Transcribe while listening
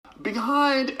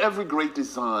Behind every great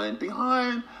design,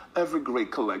 behind every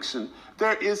great collection,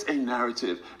 there is a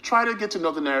narrative. Try to get to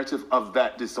know the narrative of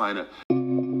that designer.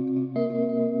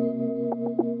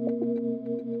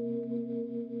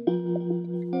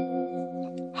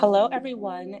 Hello,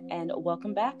 everyone, and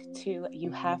welcome back to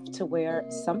You Have to Wear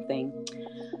Something.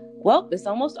 Well, it's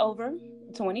almost over,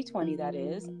 2020 that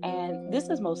is, and this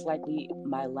is most likely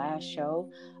my last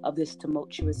show of this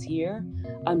tumultuous year,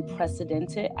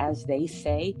 unprecedented as they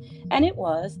say, and it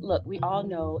was. Look, we all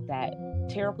know that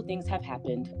terrible things have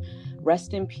happened.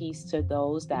 Rest in peace to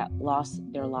those that lost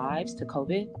their lives to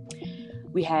COVID.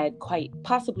 We had quite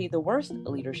possibly the worst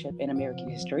leadership in American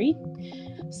history.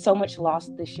 So much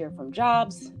lost this year from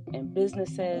jobs and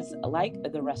businesses like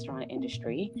the restaurant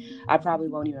industry. I probably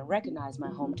won't even recognize my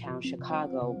hometown,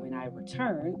 Chicago, when I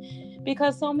return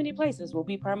because so many places will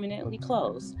be permanently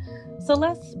closed. So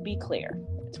let's be clear.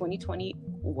 2020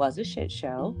 was a shit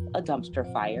show, a dumpster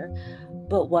fire.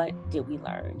 But what did we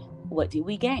learn? What did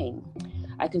we gain?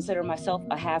 I consider myself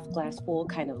a half glass full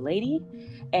kind of lady,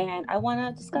 and I want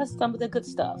to discuss some of the good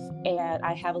stuff. And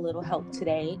I have a little help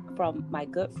today from my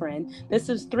good friend. This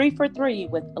is 3 for 3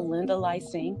 with Linda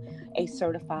Lysing, a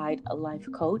certified life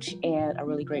coach and a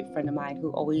really great friend of mine who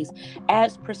always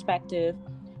adds perspective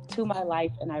to my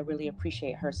life, and I really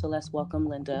appreciate her. So let's welcome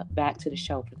Linda back to the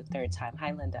show for the third time.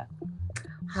 Hi, Linda.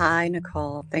 Hi,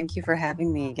 Nicole. Thank you for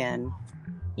having me again.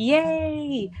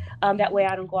 Yay! That way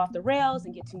I don't go off the rails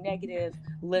and get too negative.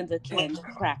 Linda can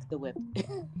crack the whip.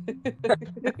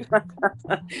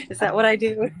 Is that what I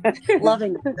do?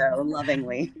 Lovingly, though,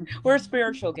 lovingly. We're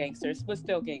spiritual gangsters, but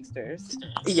still gangsters.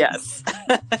 Yes,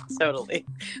 totally.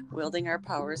 Wielding our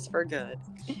powers for good.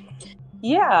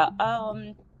 Yeah.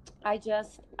 I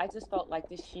just felt like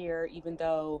this year, even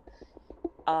though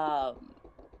I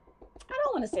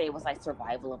don't want to say it was like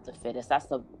survival of the fittest. That's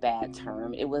a bad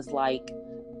term. It was like,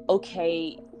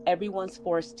 okay, everyone's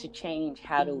forced to change.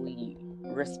 How do we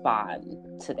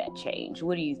respond to that change?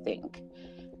 What do you think?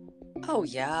 Oh,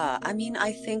 yeah. I mean,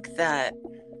 I think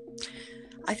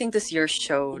this year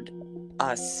showed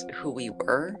us who we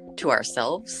were to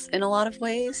ourselves in a lot of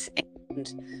ways.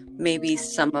 And maybe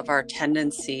some of our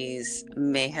tendencies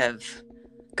may have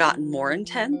gotten more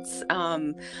intense.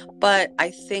 But I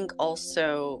think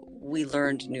also we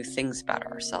learned new things about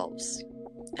ourselves.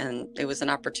 And it was an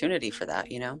opportunity for that,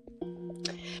 you know?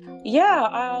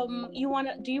 Yeah. Do you want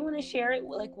to share it?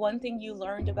 Like one thing you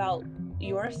learned about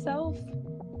yourself?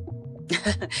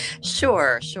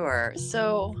 Sure.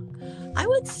 So I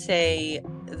would say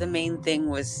the main thing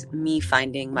was me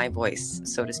finding my voice,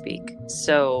 so to speak.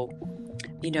 So,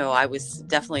 you know, I was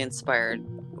definitely inspired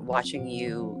watching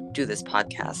you do this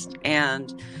podcast.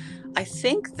 And I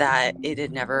think that it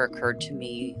had never occurred to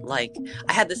me, like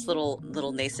I had this little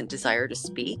nascent desire to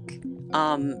speak.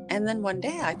 And then one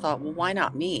day I thought, well, why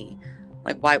not me?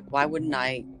 Like, why wouldn't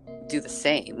I do the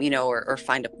same, you know, or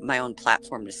find my own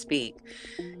platform to speak?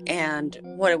 And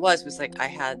what it was like I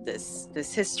had this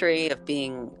history of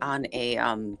being on a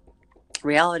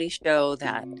reality show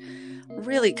that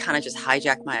really kind of just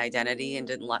hijacked my identity and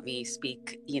didn't let me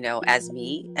speak, you know, as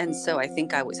me. And so I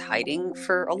think I was hiding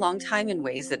for a long time in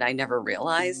ways that I never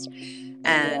realized.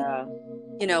 And Yeah.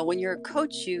 you know, when you're a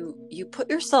coach, you put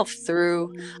yourself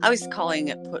through, I always call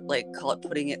it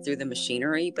putting it through the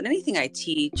machinery, but anything I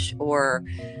teach or,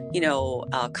 you know,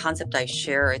 concept I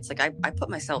share, it's like I put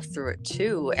myself through it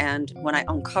too. And when I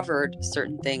uncovered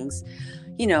certain things,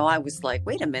 you know, I was like,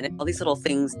 wait a minute, all these little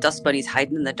things, dust bunnies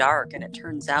hiding in the dark. And it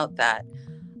turns out that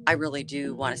I really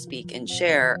do want to speak and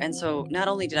share. And so not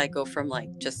only did I go from like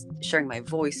just sharing my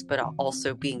voice, but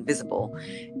also being visible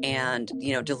and,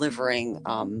 you know, delivering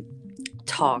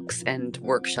talks and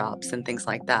workshops and things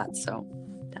like that. So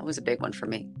that was a big one for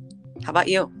me. How about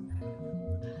you?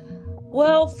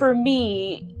 Well, for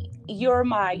me, you're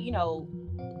my,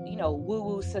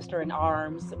 woo-woo sister in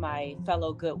arms, my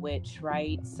fellow good witch,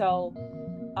 right? So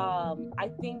I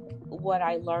think what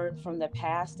I learned from the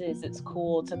past is it's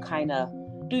cool to kind of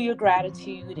do your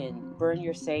gratitude and burn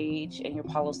your sage and your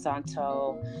Palo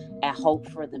Santo and hope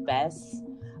for the best.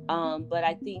 But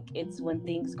I think it's when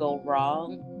things go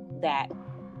wrong that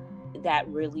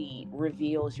really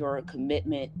reveals your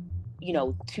commitment, you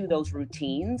know, to those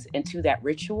routines and to that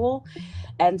ritual.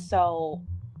 And so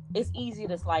it's easy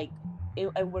to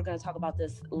and we're going to talk about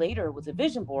this later with the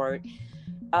vision board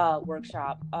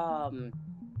workshop.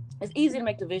 It's easy to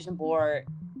make the vision board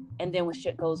and then when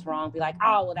shit goes wrong, be like,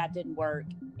 oh, well, that didn't work.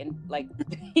 And like,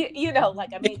 you know,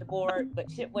 like I made the board,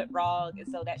 but shit went wrong. And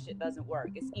so that shit doesn't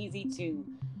work. It's easy to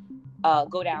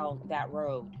go down that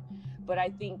road. But I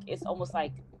think it's almost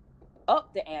like,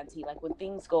 up the ante. Like when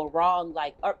things go wrong,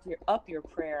 like up your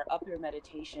prayer, up your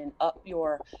meditation, up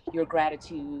your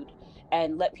gratitude,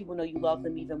 and let people know you love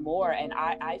them even more. And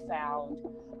I found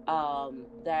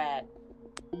that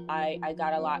I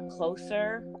got a lot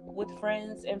closer with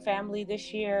friends and family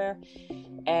this year,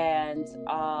 and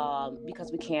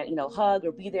because we can't, hug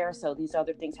or be there, so these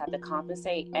other things have to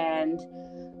compensate. And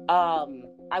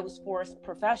I was forced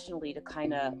professionally to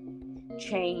kind of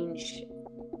change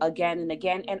again and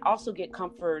again, and also get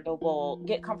comfortable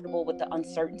with the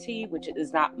uncertainty, which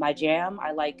is not my jam.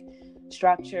 I like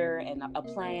structure and a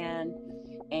plan,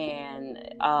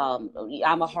 and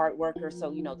I'm a hard worker,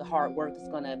 so the hard work is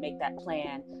going to make that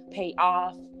plan pay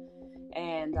off.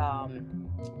 And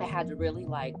I had to really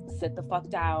like sit the fuck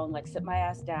down, like sit my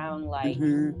ass down, like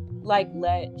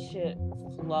let shit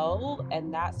flow.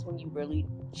 And that's when you really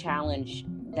challenge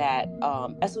that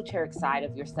esoteric side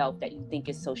of yourself that you think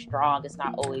is so strong. It's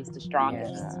not always the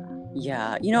strongest.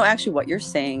 Yeah. Actually what you're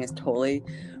saying is totally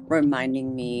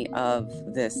reminding me of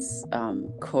this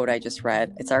quote I just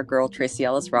read. It's our girl Tracy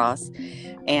Ellis Ross,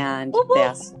 and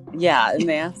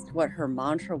they asked what her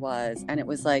mantra was, and it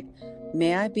was like,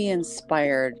 may I be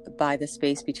inspired by the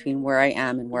space between where I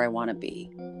am and where I want to be.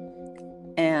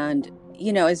 And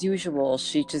as usual,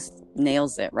 she just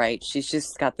nails it, right? She's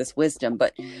just got this wisdom.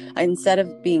 But instead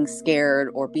of being scared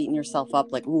or beating yourself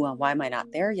up like, ooh, why am I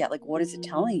not there yet? Like, what is it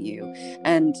telling you?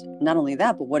 And not only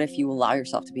that, but what if you allow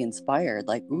yourself to be inspired?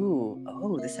 Like,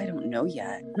 this I don't know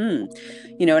yet.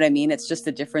 You know what I mean? It's just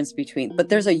the difference between, but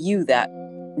there's a you that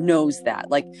knows that.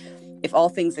 Like, if all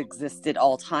things exist at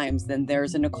all times, then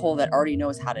there's a Nicole that already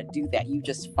knows how to do that. You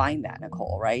just find that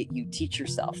Nicole, right? You teach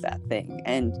yourself that thing,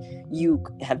 and you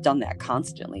have done that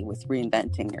constantly with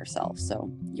reinventing yourself.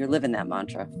 So you're living that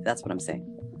mantra. That's what I'm saying.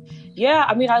 Yeah,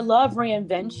 I mean, I love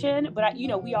reinvention, but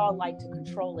we all like to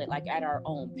control it, like at our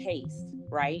own pace,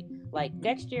 right? Like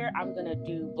next year I'm gonna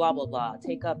do blah blah blah,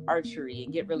 take up archery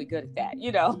and get really good at that,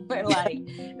 and like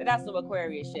that's some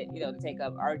Aquarius shit, to take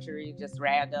up archery, just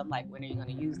random, like when are you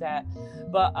gonna use that?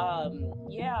 But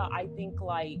I think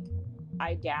like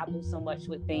I dabble so much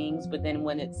with things, but then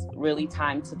when it's really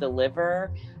time to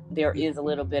deliver, there is a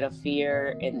little bit of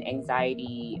fear and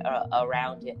anxiety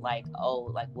around it, like,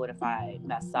 what if I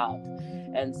mess up?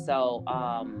 And so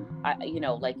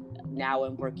like now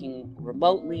I'm working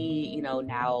remotely,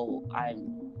 now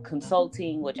I'm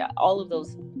consulting, which all of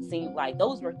those seem like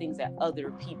those were things that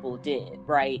other people did,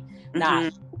 right?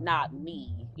 Not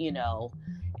me,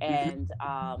 and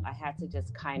I had to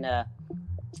just kind of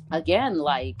again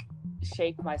like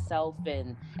shape myself,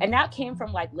 and that came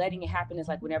from like letting it happen. Is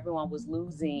like when everyone was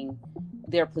losing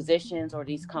their positions or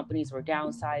these companies were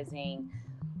downsizing,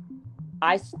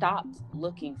 I stopped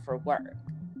looking for work.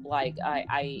 Like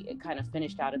I kind of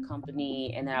finished out a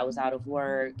company, and then I was out of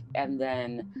work, and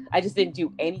then I just didn't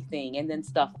do anything, and then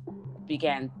stuff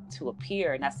began to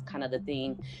appear. And that's kind of the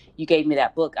thing. You gave me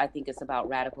that book. I think it's about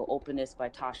Radical Openness by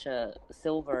Tasha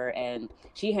Silver, and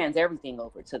she hands everything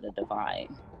over to the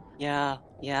divine. Yeah.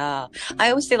 I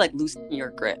always say like loosen your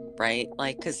grip, right?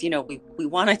 Like, because we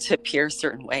want it to appear a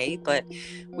certain way, but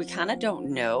we kind of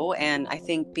don't know. And I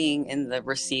think being in the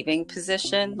receiving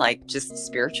position, like just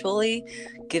spiritually,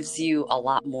 gives you a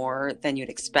lot more than you'd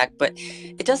expect. But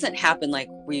it doesn't happen like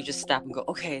where you just stop and go,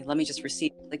 okay, let me just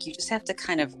receive. Like you just have to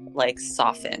kind of like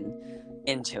soften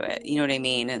into it. You know what I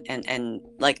mean? And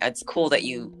like it's cool that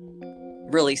you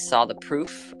really saw the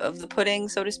proof of the pudding,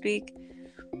 so to speak.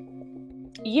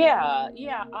 Yeah,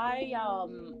 because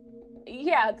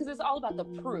it's all about the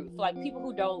proof. Like people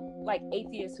who don't, like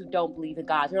atheists who don't believe in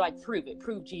God, they're like,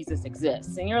 prove Jesus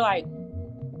exists. And you're like,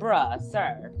 bruh,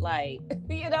 sir, like,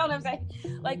 you know what I'm saying?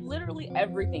 Like literally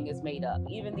everything is made up.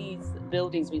 Even these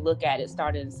buildings we look at, it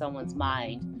started in someone's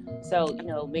mind. So,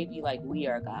 maybe like we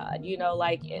are God,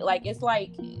 like it's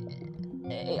like,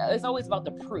 it's always about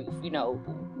the proof,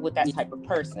 with that type of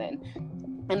person.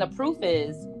 And the proof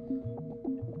is,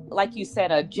 like you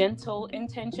said, a gentle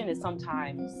intention is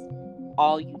sometimes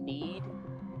all you need.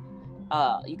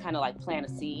 You kind of like plant a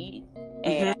seed.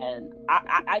 And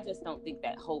I just don't think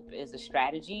that hope is a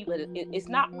strategy, but it's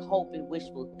not hope and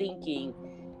wishful thinking.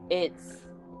 It's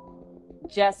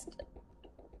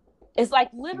like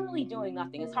literally doing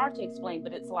nothing. It's hard to explain,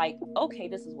 but it's like, okay,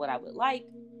 this is what I would like.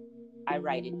 I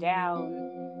write it down.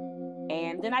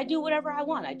 And then I do whatever I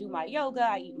want. I do my yoga,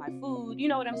 I eat my food. You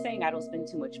know what I'm saying? I don't spend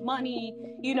too much money.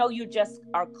 You just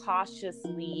are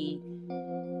cautiously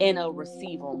in a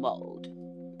receival mode.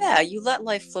 Yeah, you let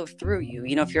life flow through you.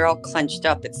 If you're all clenched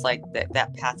up, it's like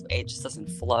that pathway just doesn't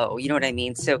flow. You know what I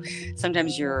mean? So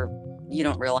sometimes you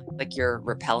don't realize like you're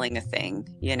repelling a thing,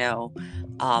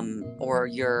 or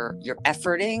you're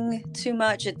efforting too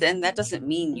much, then that doesn't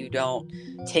mean you don't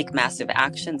take massive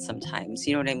action sometimes,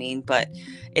 you know what I mean? But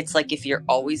it's like if you're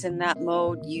always in that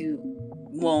mode, you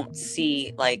won't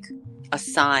see like a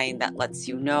sign that lets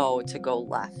you know to go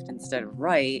left instead of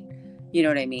right, you know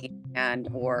what I mean? And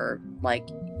or like,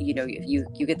 you know, if you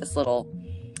get this little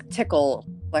tickle,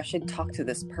 well, I should talk to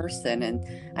this person,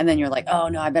 and then you're like, oh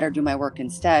no, I better do my work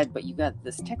instead, but you got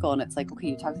this tickle, and it's like, okay,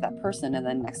 you talk to that person, and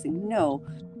then next thing you know,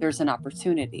 there's an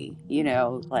opportunity, you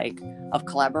know, like of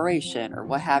collaboration or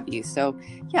what have you. So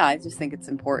yeah, I just think it's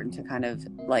important to kind of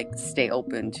like stay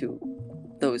open to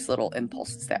those little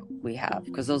impulses that we have,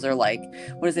 because those are like,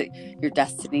 what is it, your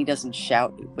destiny doesn't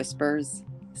shout, it whispers.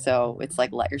 So it's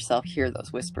like, let yourself hear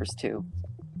those whispers too.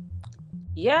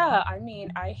 Yeah, I mean,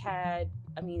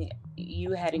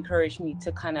 you had encouraged me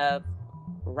to kind of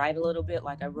write a little bit.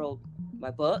 Like I wrote my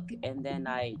book, and then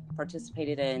I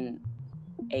participated in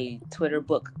a Twitter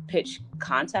book pitch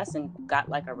contest and got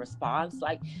like a response.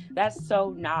 Like that's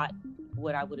so not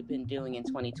what I would have been doing in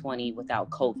 2020 without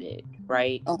COVID,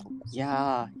 right? Oh,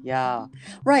 yeah.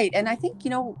 Right. And I think, you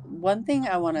know, one thing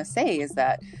I want to say is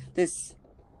that this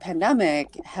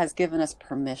pandemic has given us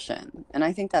permission. And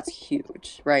I think that's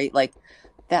huge, right? Like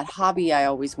that hobby I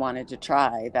always wanted to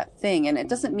try, that thing. And it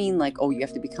doesn't mean like, oh, you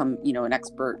have to become, you know, an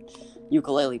expert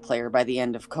ukulele player by the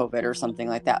end of COVID or something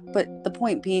like that. But the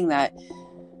point being that,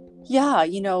 yeah,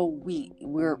 you know,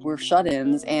 we're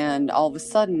shut-ins, and all of a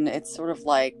sudden it's sort of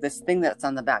like this thing that's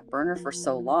on the back burner for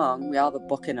so long. We all have a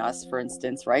book in us, for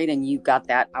instance, right? And you got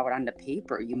that out onto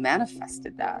paper. You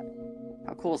manifested that.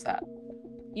 How cool is that?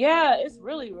 Yeah, it's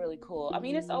really, really cool. I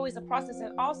mean, it's always a process,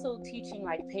 and also teaching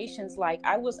like patience. Like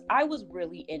I was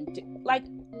really like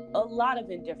a lot of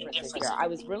indifference this year. I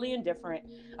was really indifferent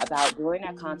about doing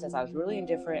that contest. I was really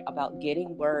indifferent about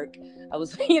getting work. I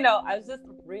was, I was just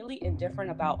really indifferent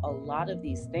about a lot of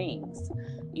these things,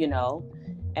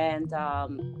 and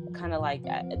kind of like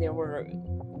there were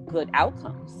good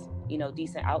outcomes,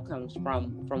 decent outcomes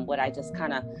from what I just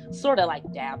kind of sort of like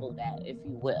dabbled at, if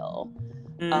you will.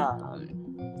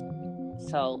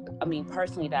 So, I mean,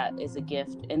 personally, that is a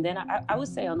gift. And then I would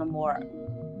say on a more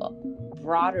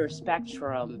broader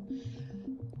spectrum,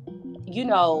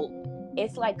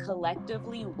 it's like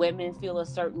collectively women feel a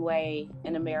certain way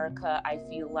in America. I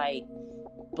feel like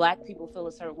Black people feel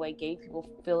a certain way, gay people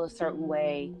feel a certain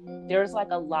way. There's like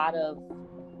a lot of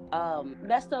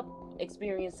messed up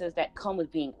experiences that come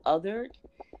with being othered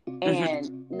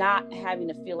and not having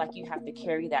to feel like you have to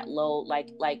carry that load,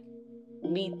 like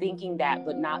me thinking that,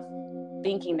 but not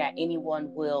thinking that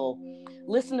anyone will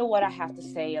listen to what I have to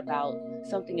say about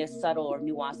something as subtle or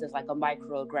nuanced as like a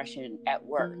microaggression at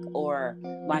work, or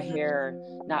my hair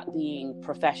not being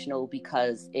professional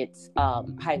because it's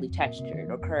highly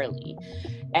textured or curly.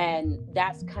 And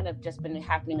that's kind of just been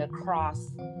happening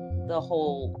across the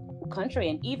whole country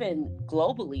and even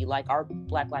globally. Like our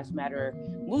Black Lives Matter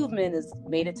movement has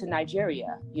made it to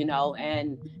Nigeria,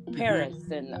 and Paris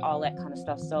and all that kind of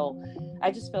stuff. So I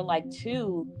just feel like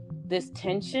too, this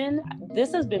tension,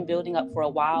 this has been building up for a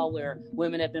while, where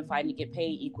women have been fighting to get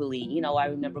paid equally. I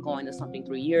remember going to something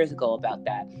 3 years ago about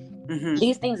that.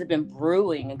 These things have been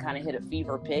brewing and kind of hit a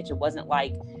fever pitch. It wasn't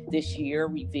like this year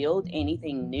revealed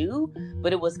anything new,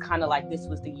 but it was kind of like this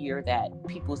was the year that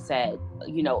people said,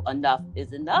 enough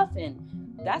is enough. And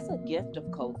that's a gift of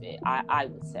COVID, I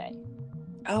would say.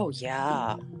 Oh,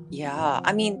 yeah. Yeah.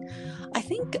 I mean, I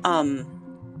think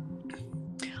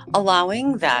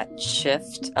allowing that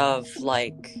shift of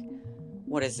like,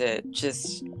 what is it?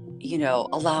 Just,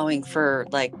 allowing for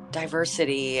like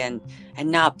diversity and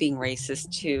not being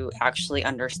racist, to actually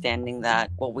understanding that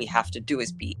what we have to do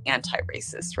is be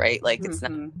anti-racist, right? Like it's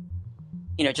not,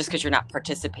 just because you're not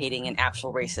participating in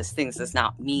actual racist things does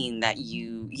not mean that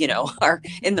you are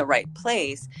in the right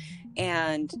place.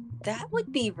 And that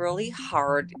would be really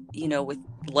hard, with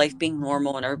life being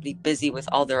normal and everybody busy with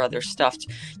all their other stuff.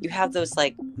 You have those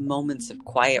like moments of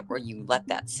quiet where you let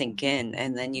that sink in,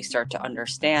 and then you start to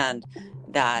understand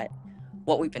that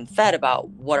what we've been fed about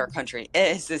what our country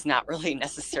is not really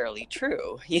necessarily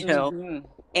true,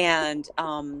 and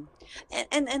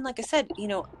like I said,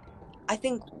 I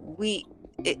think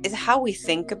is how we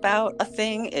think about a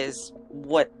thing is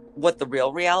what the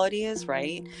real reality is,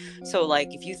 right? So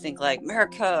like if you think like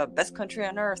America, best country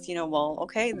on earth, well,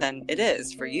 okay, then it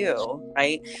is for you,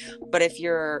 right? But if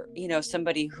you're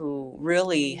somebody who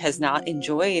really has not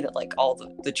enjoyed like all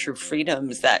the true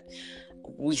freedoms that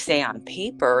we say on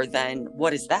paper, then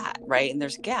what is that, right? And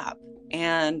there's a gap.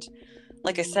 And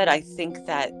like I said, I think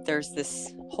that there's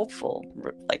this hopeful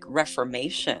like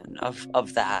reformation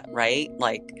of that, right?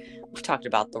 Like we've talked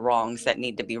about the wrongs that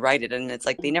need to be righted, and it's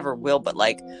like they never will, but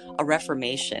like a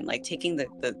reformation, like taking the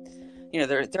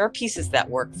there are pieces that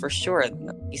work for sure,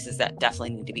 and pieces that definitely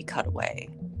need to be cut away,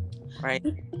 right?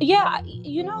 Yeah,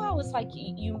 how it's like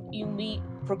you meet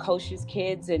precocious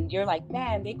kids and you're like,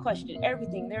 man, they question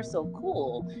everything, they're so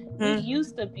cool. We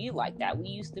used to be like that. We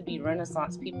used to be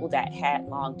Renaissance people that had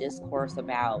long discourse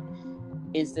about,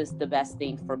 is this the best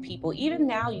thing for people? Even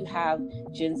now you have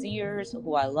Gen Zers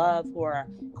who I love, who are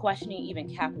questioning even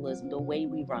capitalism, the way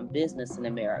we run business in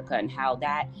America, and how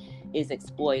that is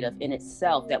exploitive in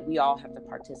itself, that we all have to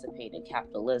participate in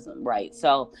capitalism, right?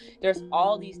 So there's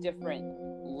all these different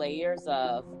layers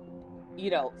of,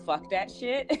 fuck that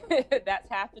shit that's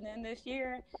happening this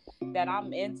year that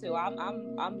I'm into.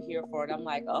 I'm here for it. I'm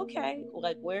like, okay,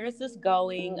 like, where is this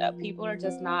going? People are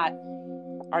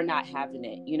not having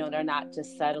it. They're not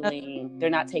just settling. They're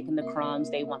not taking the crumbs.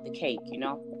 They want the cake,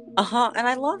 And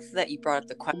I love that you brought up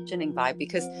the questioning vibe,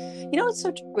 because, it's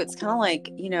so true. It's kind of like,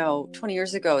 20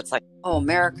 years ago, it's like, oh,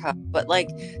 America. But like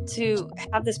to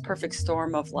have this perfect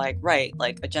storm of like, right,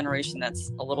 like a generation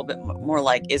that's a little bit more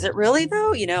like, is it really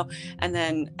though? And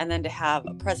then to have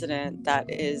a president that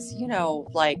is,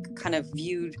 like kind of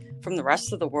viewed from the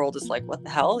rest of the world as like, what the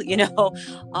hell,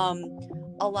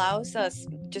 allows us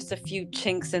just a few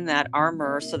chinks in that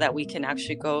armor so that we can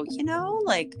actually go,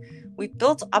 like, we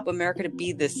built up America to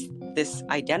be this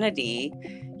identity,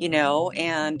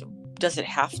 and does it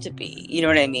have to be? You know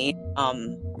what I mean?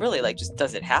 Really, like, just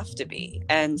does it have to be?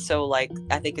 And so, like,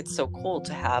 I think it's so cool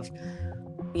to have,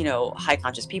 high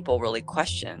conscious people really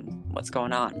question what's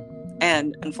going on.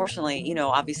 And unfortunately,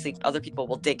 obviously other people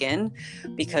will dig in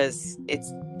because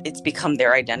it's become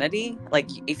their identity. Like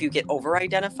if you get over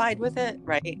identified with it,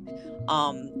 right?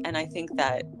 And I think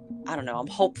that, I don't know, I'm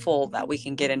hopeful that we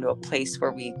can get into a place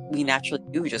where we naturally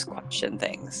do just question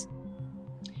things.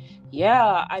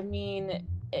 Yeah, I mean,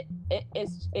 it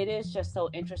is just so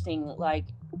interesting. Like,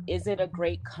 is it a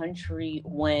great country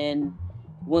when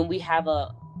we have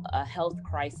a health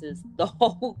crisis, the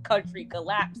whole country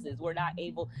collapses? We're not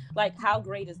able, like, how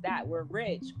great is that? We're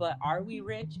rich, but are we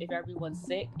rich if everyone's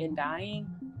sick and dying?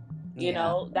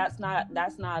 That's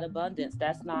not abundance.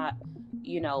 That's not,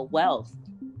 wealth,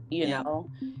 know?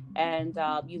 And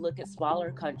you look at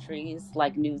smaller countries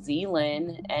like New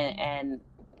Zealand, and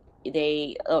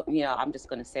they, I'm just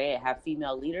going to say it, have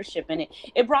female leadership in it.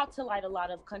 It brought to light a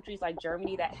lot of countries like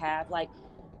Germany that have, like,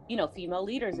 female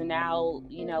leaders. And now,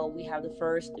 we have the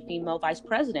first female vice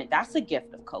president. That's a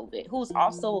gift of COVID, who's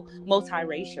also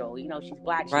multiracial. She's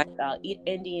Black, she's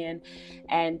Indian.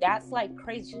 And that's like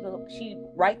crazy. She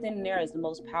right then and there is the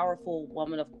most powerful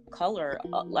woman of color,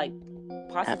 like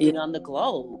possibly on the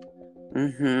globe.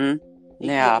 Mm-hmm.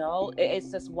 Yeah.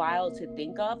 It's just wild to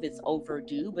think of. It's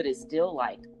overdue, but it's still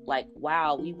like,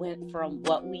 wow, we went from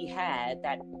what we had,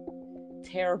 that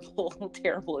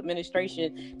terrible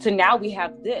administration, to now we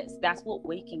have this. That's what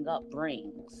waking up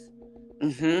brings.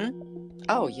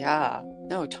 Oh yeah,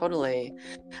 no, totally.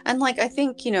 And like, I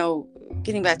think,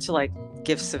 getting back to like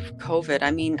gifts of COVID,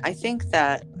 I mean, I think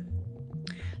that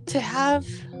to have,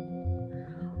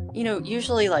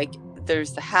 usually like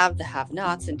there's the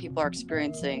have-nots, and people are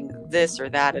experiencing this or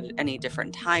that at any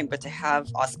different time, but to have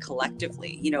us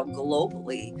collectively,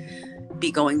 globally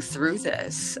be going through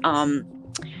this,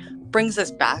 brings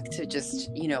us back to just,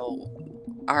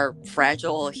 our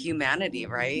fragile humanity,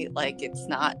 right? Like, it's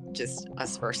not just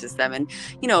us versus them. And,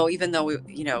 even though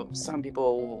some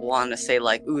people want to say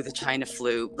like, ooh, the China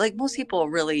flu, like most people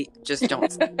really just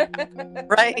don't,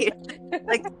 right?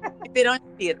 Like they don't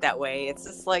see it that way. It's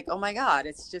just like, oh my God,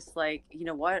 it's just like,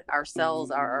 what? Our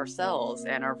cells are our cells,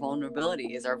 and our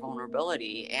vulnerability is our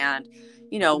vulnerability. And,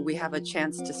 we have a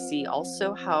chance to see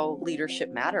also how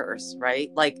leadership matters,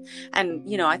 right? Like, and,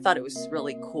 I thought it was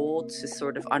really cool to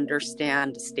sort of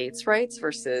understand states' rights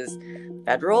versus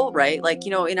federal, right? Like,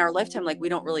 in our lifetime, like we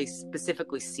don't really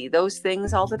specifically see those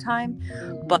things all the time,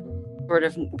 but sort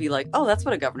of be like, oh, that's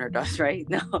what a governor does, right?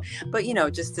 No, but,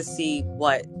 just to see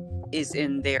what is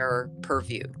in their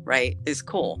purview, right, is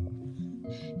cool.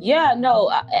 Yeah, no,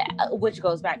 which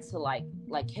goes back to like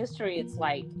history. It's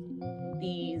like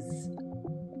these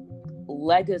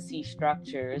legacy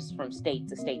structures from state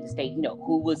to state to state,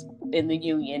 who was in the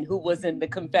Union, who was in the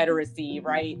Confederacy,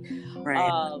 right?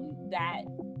 That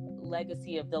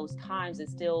legacy of those times, it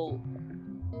still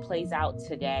plays out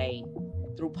today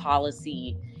through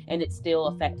policy, and it's still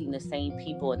affecting the same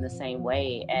people in the same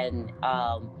way. And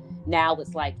now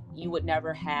it's like you would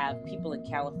never have people in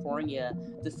California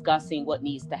discussing what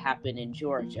needs to happen in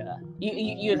Georgia.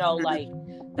 Like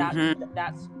Mm-hmm.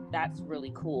 that's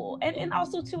really cool. And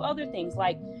also two other things,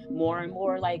 like more and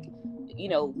more, like,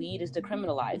 weed is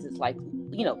decriminalized. It's like,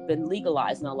 been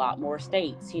legalized in a lot more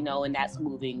states, and that's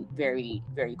moving very,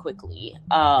 very quickly.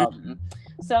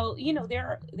 So,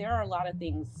 there are a lot of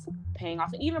things paying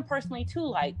off. And even personally too,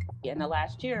 like in the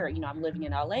last year, I'm living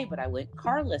in LA, but I went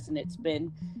carless and it's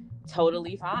been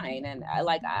totally fine. And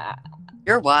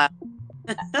You're wild.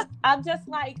 I'm just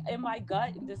like, in my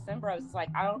gut in December, I was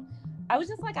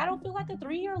just like, I don't feel like a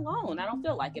 3-year loan. I don't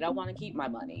feel like it. I want to keep my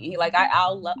money. Like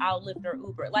I'll Lyft or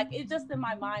Uber. Like, it just, in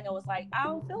my mind, I was like, I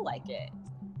don't feel like it.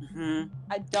 Mm-hmm.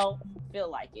 I don't feel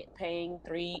like it. Paying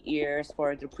 3 years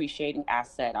for a depreciating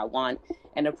asset. I want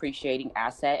an appreciating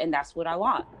asset, and that's what I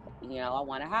want. I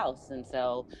want a house. And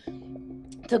so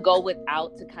to go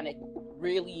without, to kind of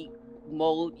really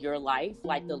mold your life,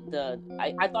 like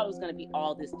I thought it was going to be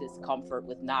all this discomfort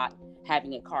with not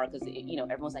having a car, because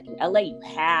everyone's like, in LA you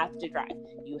have to drive,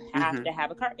 you have to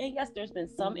have a car. And yes, there's been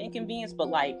some inconvenience, but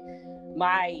like,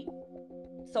 my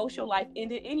social life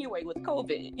ended anyway with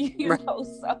COVID, Right.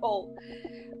 So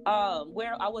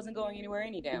where I wasn't going anywhere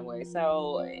any damn way.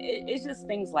 So it's just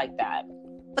things like that.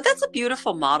 But that's a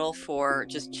beautiful model for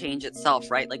just change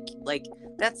itself, right? Like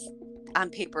that's, on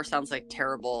paper, sounds like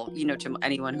terrible, to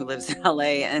anyone who lives in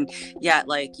LA. And yeah,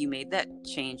 like, you made that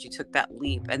change, you took that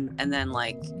leap, and then,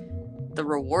 like, the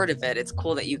reward of it, it's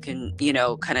cool that you can,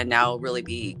 kind of now really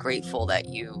be grateful that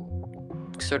you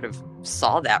sort of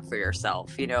saw that for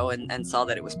yourself, and saw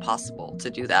that it was possible to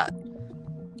do that.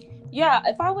 Yeah,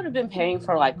 if I would have been paying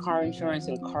for like car insurance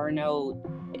and car note,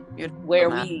 where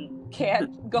we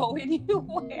can't go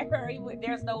anywhere,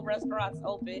 there's no restaurants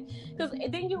open, because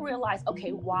then you realize,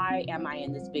 okay, why am I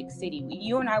in this big city?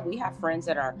 You and I, we have friends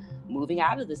that are moving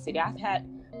out of the city. I've had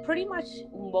pretty much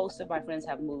most of my friends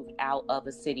have moved out of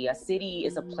a city. A city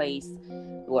is a place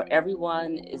where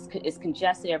everyone is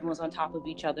congested, everyone's on top of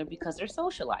each other because they're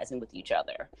socializing with each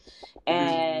other.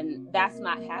 And that's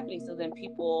not happening. So then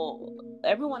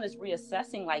everyone is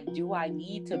reassessing, like, do I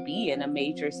need to be in a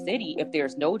major city if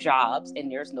there's no jobs and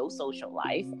there's no social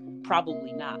life?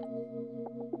 Probably not.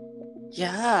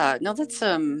 Yeah, no, that's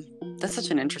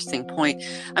such an interesting point.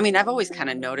 I mean, I've always kind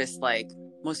of noticed, like,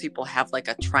 most people have like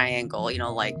a triangle,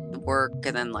 like work,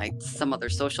 and then like some other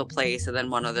social place, and then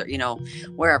one other,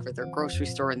 wherever, their grocery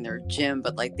store and their gym,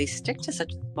 but like they stick to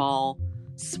such small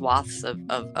swaths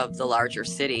of the larger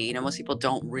city. Most people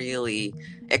don't really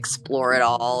explore it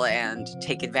all and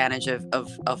take advantage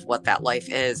of what that life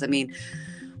is. I mean,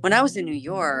 when I was in New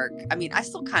York, I mean, I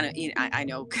still kind of, I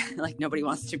know like nobody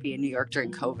wants to be in New York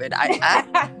during COVID.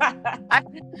 I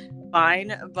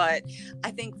fine, but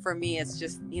I think for me, it's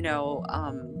just,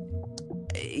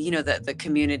 the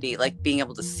community, like being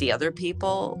able to see other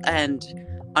people and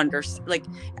like,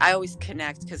 I always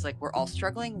connect, because like, we're all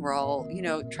struggling, we're all,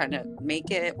 trying to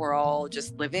make it, we're all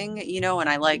just living, and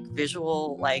I like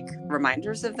visual, like,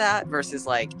 reminders of that versus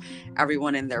like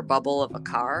everyone in their bubble of a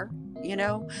car,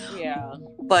 Yeah.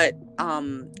 But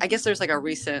I guess there's like a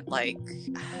recent, like,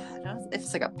 I don't know if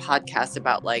it's like a podcast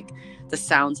about like the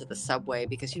sounds of the subway,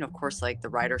 because of course, like, the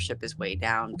ridership is way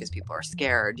down because people are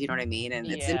scared, you know what I mean? And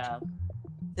it's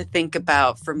to think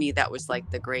about, for me, that was like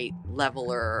the great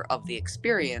leveler of the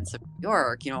experience of New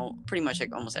York. Pretty much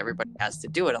like almost everybody has to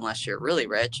do it unless you're really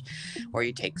rich or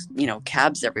you take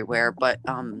cabs everywhere, but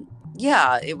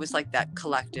yeah, it was like that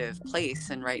collective place,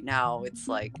 and right now it's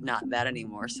like not that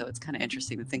anymore, so it's kind of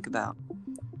interesting to think about.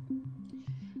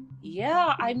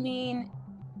 Yeah, I mean,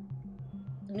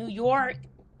 New York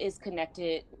is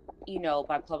connected,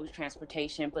 by public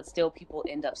transportation, but still people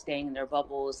end up staying in their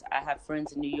bubbles. I have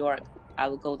friends in New York. I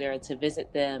would go there to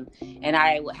visit them, and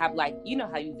I would have, like,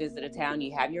 how you visit a town,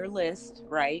 you have your list,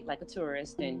 right? Like a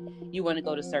tourist, and you want to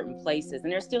go to certain places.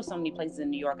 And there's still so many places in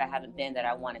New York I haven't been that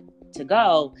I wanted to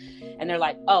go. And they're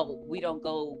like, oh, we don't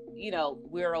go,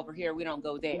 we're over here, we don't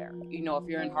go there. If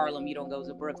you're in Harlem, you don't go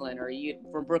to Brooklyn, or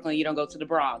from Brooklyn, you don't go to the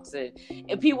Bronx.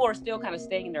 And people are still kind of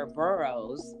staying in their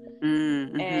boroughs.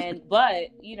 Mm-hmm.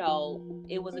 But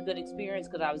it was a good experience,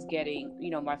 because I was getting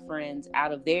my friends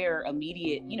out of their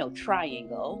immediate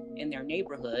triangle in their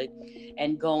neighborhood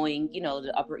and going to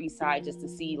the Upper East Side, just to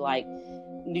see, like,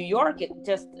 New York, it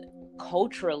just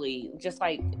culturally, just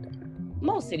like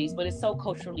most cities, but it's so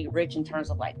culturally rich in terms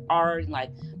of like art, and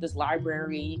like this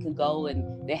library you can go,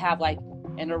 and they have like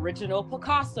an original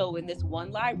Picasso in this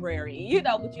one library,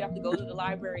 but you have to go to the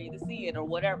library to see it or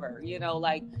whatever,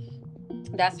 like,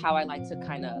 that's how I like to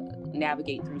kind of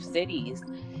navigate through cities.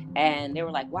 And they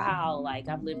were like, wow, like,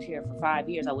 I've lived here for 5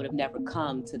 years, I would have never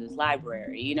come to this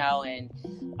library, and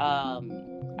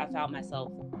I found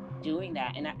myself doing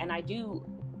that, and I do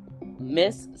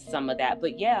miss some of that.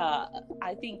 But yeah,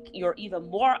 I think you're even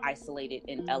more isolated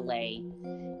in LA,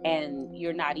 and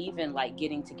you're not even like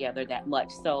getting together that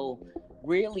much. So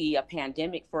really a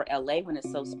pandemic for LA, when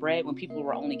it's so spread, when people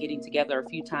were only getting together a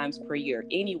few times per year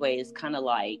anyway, is kind of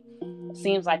like,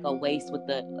 seems like a waste with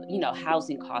the,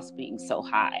 housing costs being so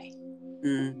high.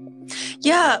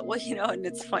 Yeah, well, and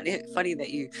it's funny that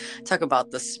you talk about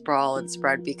the sprawl and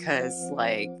spread, because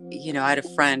like, I had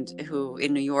a friend who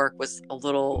in New York was a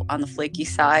little on the flaky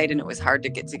side, and it was hard to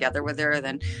get together with her,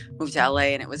 then moved to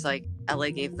LA, and it was like LA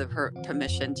gave her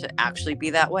permission to actually be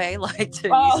that way, like to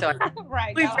so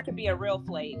right, now I can be a real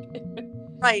flake.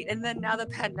 Right. And then now the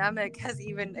pandemic has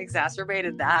even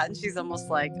exacerbated that. And she's almost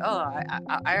like, oh,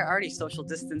 I already social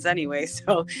distance anyway.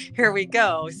 So here we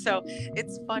go. So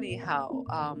it's funny how,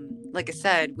 like I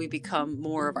said, we become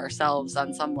more of ourselves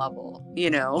on some level,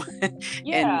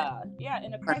 Yeah.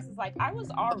 In a crisis, like I was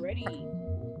already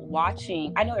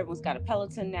watching, I know everyone's got a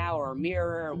Peloton now or a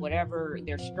Mirror or whatever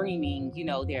they're streaming,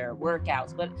 their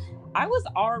workouts, but I was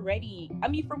already,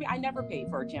 for me, I never paid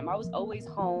for a gym. I was always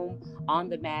home on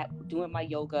the mat doing my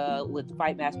yoga with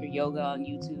Fight Master Yoga on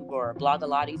YouTube or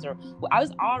Blogilates, or I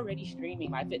was already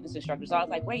streaming my fitness instructor. So I was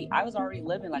like, wait, I was already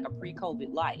living like a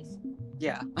pre-COVID life.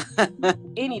 Yeah.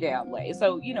 Any damn way.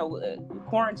 So,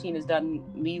 quarantine has done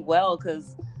me well,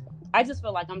 because I just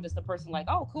feel like I'm just a person like,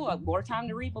 oh, cool, I have more time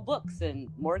to read my books and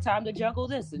more time to juggle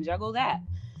this and juggle that.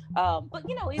 But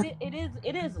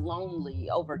it is lonely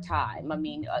over time.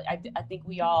 I think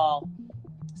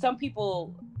some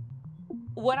people,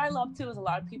 what I love too is a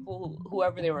lot of people,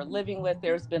 whoever they were living with,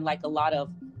 there's been like a lot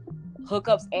of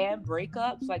hookups and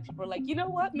breakups. Like people are like, you know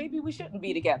what, maybe we shouldn't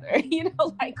be together.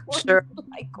 Sure.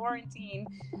 Like quarantine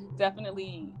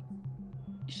definitely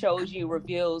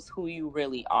reveals who you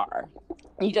really are.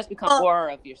 You just become more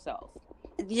of yourself.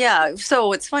 Yeah. So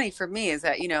what's funny for me is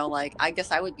that, like, I guess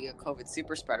I would be a COVID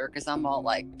super spreader, because I'm all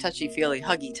like touchy feely,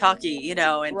 huggy talky,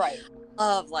 and right.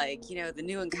 Love like, the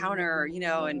new encounter,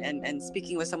 and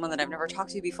speaking with someone that I've never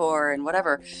talked to before and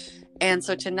whatever. And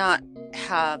so to not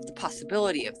have the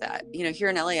possibility of that, here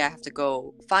in LA, I have to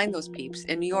go find those peeps.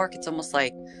 In New York, it's almost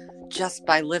like just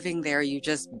by living there, you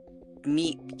just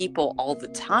meet people all the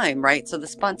time, right? So the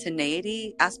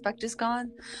spontaneity aspect is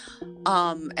gone.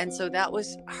 And so that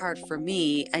was hard for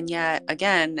me. And yet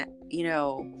again,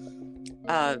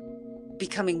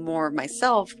 becoming more of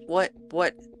myself, what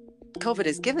COVID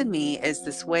has given me is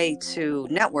this way to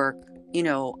network,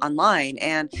 online,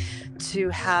 and to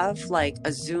have like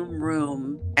a Zoom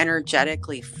room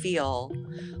energetically feel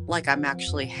like I'm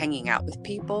actually hanging out with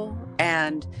people,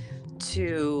 and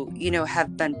to,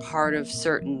 have been part of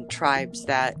certain tribes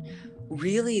that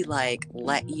really like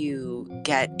let you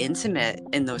get intimate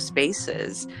in those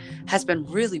spaces has been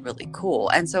really, really cool.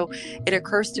 And so it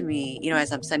occurs to me,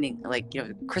 as I'm sending like,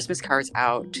 Christmas cards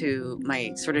out to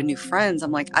my sort of new friends,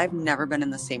 I'm like, I've never been in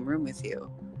the same room with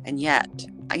you. And yet,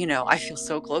 I feel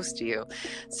so close to you.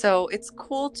 So it's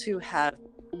cool to have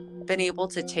been able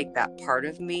to take that part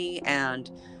of me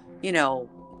and,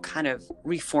 kind of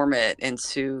reform it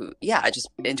into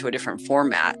a different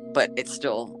format, but it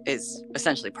still is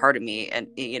essentially part of me, and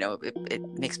it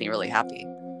makes me really happy.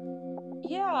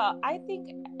 Yeah, I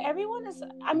think everyone's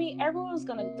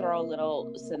gonna throw a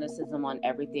little cynicism on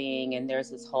everything, and there's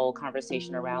this whole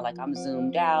conversation around like I'm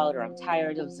zoomed out, or I'm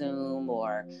tired of Zoom,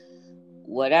 or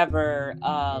whatever,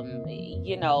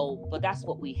 but that's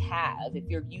what we have. If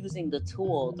you're using the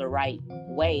tool the right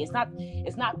way, it's not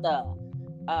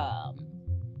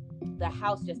the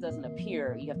house just doesn't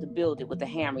appear. You have to build it with a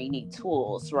hammer. You need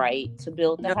tools, right, to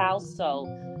build the house. So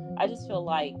I just feel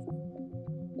like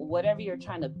whatever you're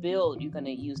trying to build, you're going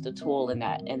to use the tool in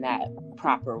that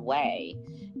proper way.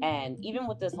 And even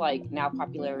with this like now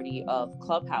popularity of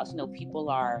Clubhouse, people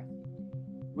are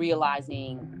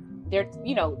realizing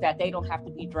that they don't have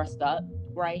to be dressed up,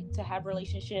 right, to have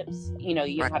relationships. You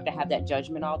don't have to have that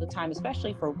judgment all the time,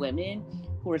 especially for women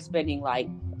who are spending like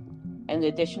an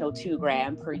additional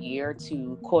 $2,000 per year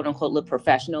to quote unquote look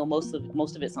professional. Most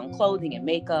of it's on clothing and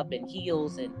makeup and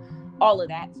heels and all of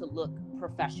that to look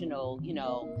professional,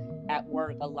 at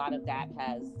work. A lot of that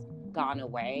has gone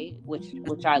away,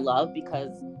 which I love,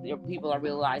 because people are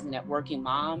realizing that working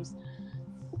moms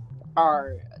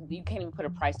you can't even put a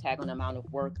price tag on the amount of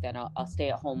work that a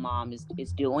stay-at-home mom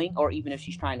is doing, or even if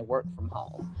she's trying to work from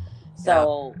home.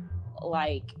 So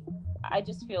like, I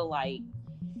just feel like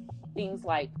things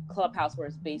like Clubhouse, where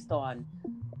it's based on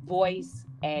voice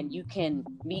and you can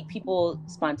meet people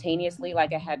spontaneously.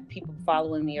 Like I had people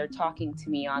following me or talking to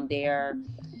me on there,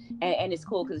 and it's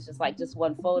cool because it's just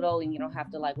one photo, and you don't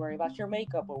have to like worry about your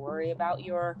makeup or worry about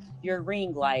your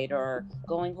ring light or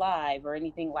going live or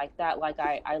anything like that. Like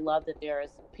I love that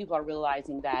people are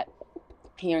realizing that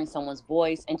hearing someone's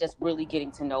voice and just really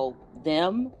getting to know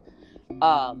them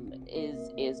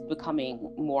is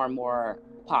becoming more and more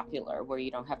popular, where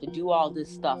you don't have to do all this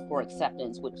stuff for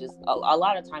acceptance, which is a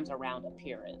lot of times around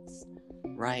appearance.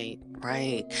 Right.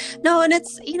 No, and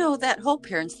it's, that whole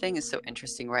appearance thing is so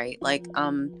interesting, right? Like,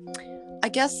 I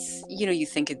guess, you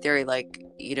think in theory, like,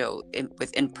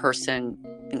 with in-person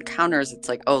encounters, it's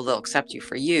like, oh, they'll accept you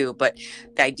for you. But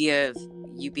the idea of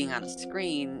you being on a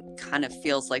screen kind of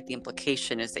feels like the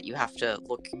implication is that you have to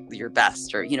look your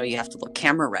best, or, you have to look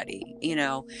camera ready,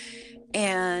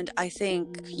 And I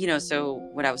think, so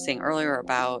what I was saying earlier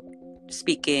about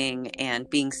speaking and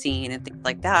being seen and things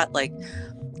like that, like,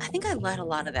 I think I let a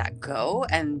lot of that go,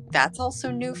 and that's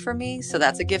also new for me. So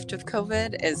that's a gift of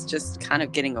COVID, is just kind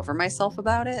of getting over myself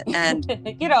about it. And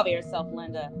get over yourself,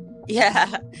 Linda.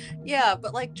 Yeah.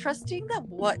 But like trusting that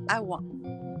what I want,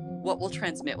 what will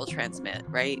transmit,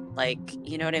 right? Like,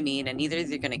 you know what I mean? And either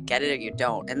you're going to get it or you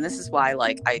don't. And this is why,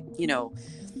 like, I,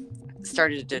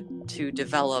 started to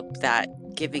develop that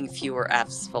giving fewer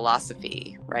F's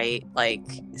philosophy, right? Like,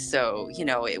 so,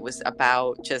 it was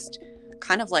about just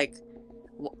kind of like,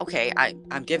 okay,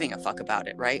 I'm giving a fuck about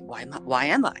it, right? Why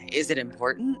am I? Is it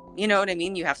important? You know what I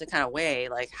mean? You have to kind of weigh,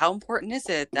 like, how important is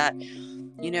it that,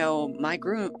 my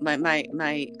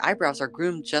eyebrows are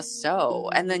groomed just so,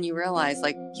 and then you realize,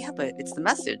 like, yeah, but it's the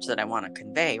message that I want to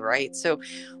convey, right? So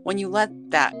when you let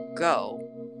that go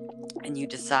and you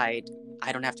decide,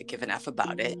 I don't have to give an F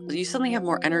about it, you suddenly have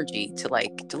more energy to,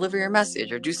 like, deliver your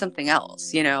message or do something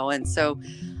else, and so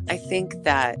I think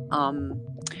that,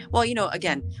 well,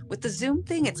 again, with the Zoom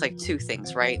thing, it's like two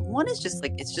things, right? One is just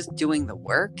like, it's just doing the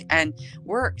work, and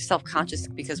we're self-conscious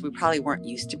because we probably weren't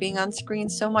used to being on screen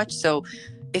so much. So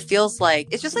it feels like,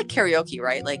 it's just like karaoke,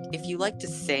 right? Like, if you like to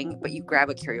sing, but you grab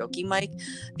a karaoke mic,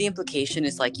 the implication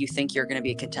is like, you think you're going to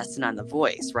be a contestant on The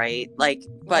Voice, right? Like,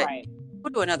 but right. Go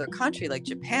to another country like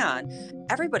Japan,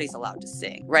 everybody's allowed to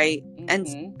sing, right? Mm-hmm.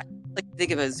 And like,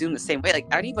 think of a Zoom the same way, like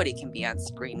anybody can be on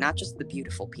screen, not just the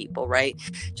beautiful people, right?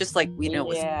 Just like,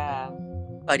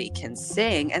 everybody can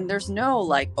sing, and there's no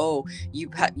like, oh, you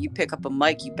pick up a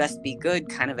mic, you best be good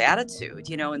kind of attitude,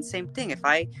 and same thing, if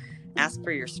I ask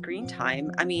for your screen time,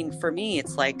 I mean, for me,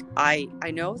 it's like, I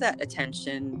know that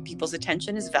people's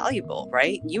attention is valuable,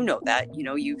 right? That,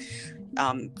 you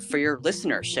for your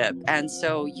listenership, and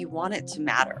so you want it to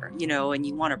matter, and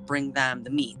you want to bring them the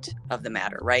meat of the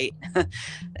matter, right?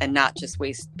 And not just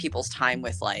waste people's time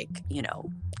with, like,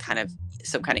 kind of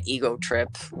some kind of ego trip,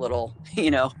 little,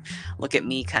 look at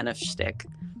me kind of shtick.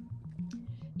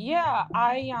 Yeah,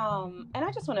 and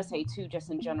I just want to say too,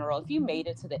 just in general, if you made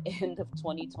it to the end of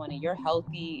 2020, you're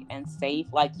healthy and safe,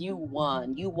 like, you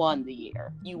won the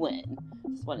year, you win.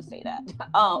 Just want to say that.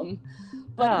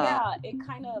 But yeah, it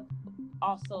kind of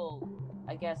also,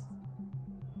 I guess,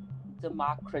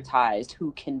 democratized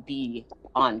who can be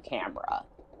on camera.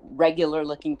 Regular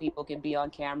looking people can be on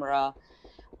camera.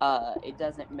 It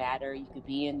doesn't matter. You could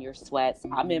be in your sweats.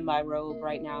 I'm in my robe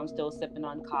right now. I'm still sipping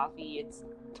on coffee. It's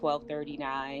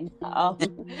 12:39.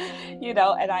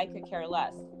 And I could care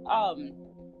less.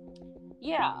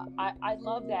 Yeah, I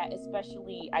love that.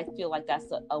 Especially, I feel like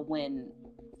that's a win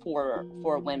for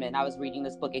women. I was reading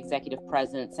this book, Executive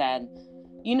Presence, and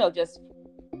just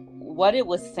what it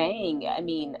was saying. I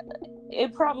mean,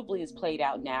 it probably is played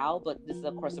out now, but this is,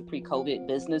 of course, a pre-COVID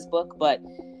business book. But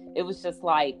it was just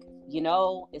like,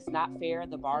 it's not fair.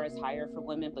 The bar is higher for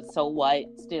women, but so what?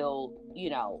 Still,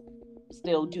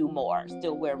 still do more,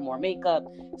 still wear more makeup,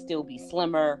 still be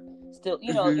slimmer, still,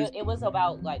 it was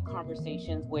about like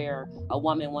conversations where a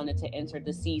woman wanted to enter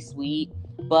the C-suite,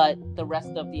 but the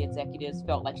rest of the executives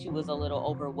felt like she was a little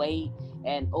overweight,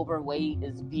 and overweight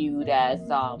is viewed as,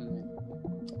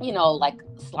 like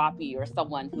sloppy, or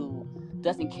someone who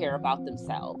doesn't care about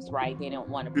themselves, right? They don't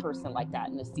want a person like that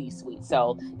in the C-suite.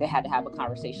 So they had to have a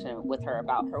conversation with her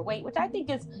about her weight, which I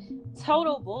think is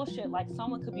total bullshit. Like,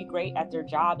 someone could be great at their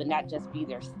job and not just be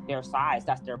their size.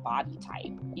 That's their body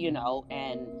type,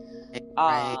 and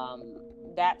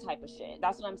that type of shit.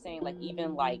 That's what I'm saying. Like,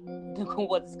 even like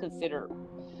what's considered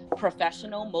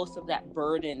professional, most of that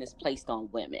burden is placed on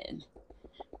women.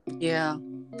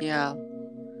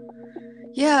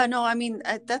 Yeah, no, I mean,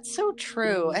 that's so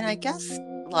true. And I guess,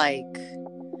 like,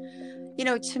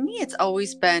 to me, it's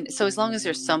always been, so as long as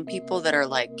there's some people that are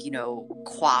like,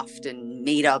 coiffed and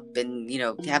made up and,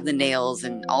 have the nails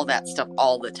and all that stuff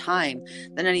all the time,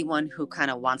 then anyone who kind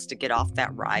of wants to get off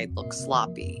that ride looks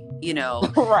sloppy,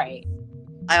 Right.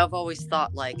 I've always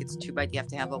thought, like, it's too bad you have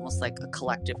to have almost like a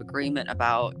collective agreement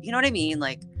about, you know what I mean?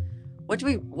 Like,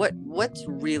 what's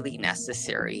really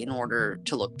necessary in order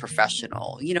to look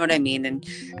professional, you know what I mean?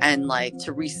 And like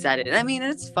to reset it. I mean,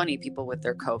 it's funny, people with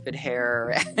their COVID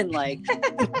hair and like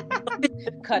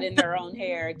cutting their own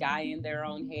hair, dyeing their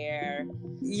own hair.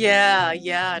 Yeah,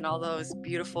 and all those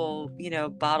beautiful,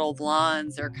 bottle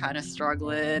blondes are kind of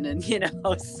struggling, and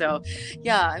so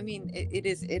yeah, I mean, it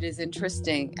is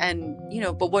interesting, and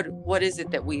but what is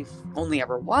it that we've only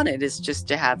ever wanted is just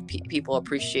to have people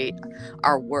appreciate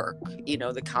our work,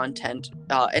 the content,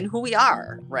 and who we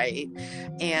are, right?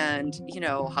 And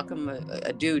how come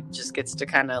a dude just gets to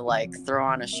kind of like throw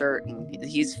on a shirt and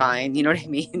he's fine, you know what I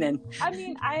mean? And I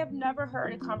mean, I have never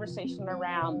heard a conversation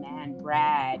around, man,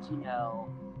 Brad,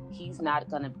 he's not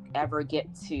going to ever get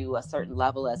to a certain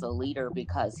level as a leader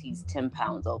because he's 10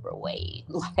 pounds overweight.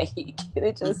 Like,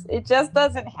 it just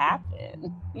doesn't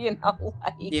happen, like,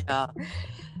 yeah.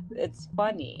 It's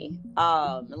funny,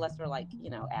 unless we're like,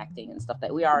 acting and stuff.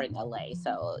 That we are in LA.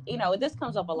 So, this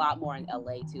comes up a lot more in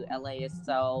LA too. LA is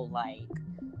so like,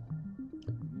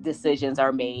 decisions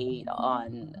are made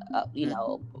on,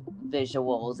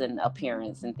 visuals and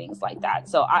appearance and things like that.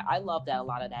 So I love that a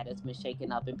lot of that has been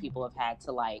shaken up and people have had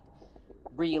to like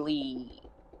really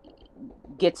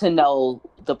get to know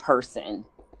the person,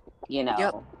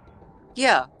 Yep.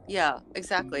 Yeah,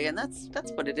 exactly. And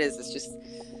that's what it is. It's just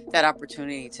that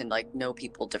opportunity to like know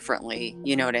people differently,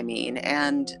 you know what I mean?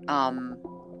 And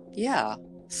yeah.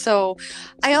 So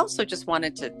I also just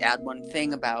wanted to add one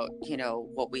thing about,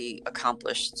 what we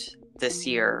accomplished this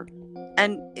year.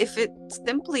 And if it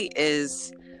simply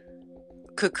is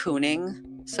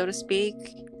cocooning, so to speak,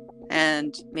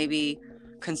 and maybe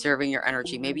conserving your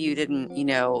energy, maybe you didn't,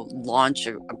 launch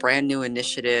a brand new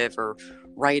initiative or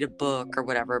write a book or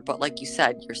whatever, but like you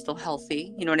said, you're still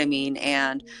healthy, you know what I mean?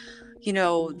 And,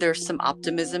 there's some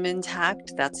optimism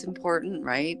intact. That's important,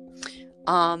 right?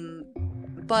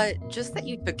 But just that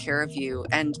you took care of you,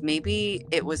 and maybe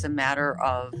it was a matter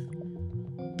of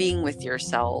being with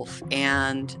yourself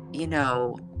and,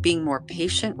 being more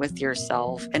patient with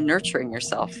yourself and nurturing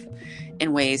yourself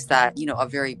in ways that, a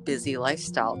very busy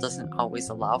lifestyle doesn't always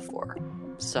allow for.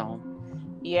 So,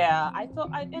 yeah, I thought,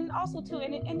 and also too,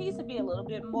 and it needs to be a little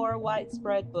bit more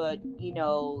widespread, but,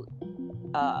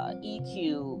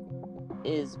 EQ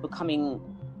is becoming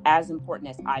as important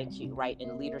as IQ, right?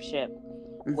 In leadership,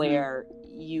 where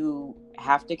you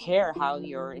have to care how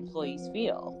your employees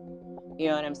feel. You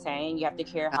know what I'm saying? You have to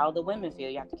care how the women feel.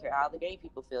 You have to care how the gay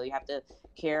people feel. You have to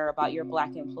care about your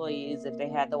Black employees if they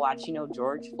had to watch,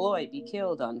 George Floyd be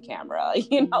killed on camera.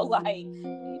 Like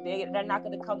they're not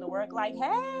going to come to work like,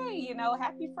 hey,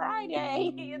 happy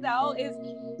Friday. It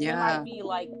might be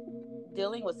like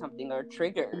dealing with something or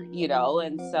trigger,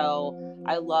 and so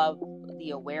I love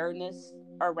the awareness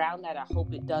around that. I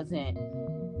hope it doesn't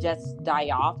just die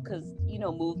off, because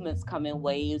movements come in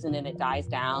waves and then it dies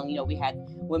down. We had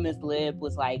Women's Lib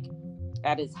was like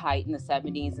at its height in the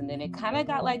 70s, and then it kind of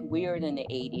got like weird in the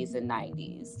 80s and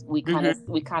 90s. We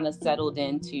kind of settled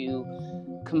into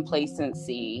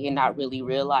complacency and not really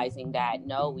realizing that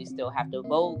no, we still have to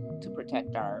vote to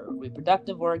protect our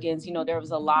reproductive organs. There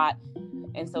was a lot.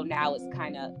 And so now it's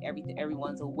kind of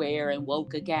everyone's aware and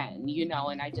woke again,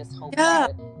 and I just hope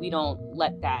that we don't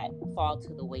let that fall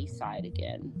to the wayside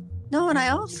again. No, and I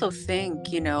also think,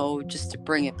 just to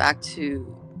bring it back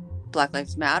to Black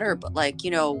Lives Matter, but like,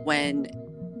 when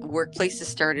workplaces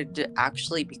started to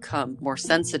actually become more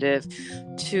sensitive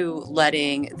to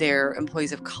letting their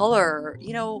employees of color,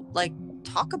 like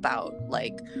talk about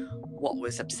like what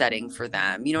was upsetting for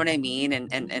them, you know what I mean?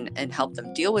 And help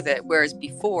them deal with it. Whereas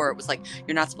before it was like,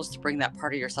 you're not supposed to bring that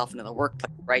part of yourself into the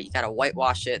workplace, right? You got to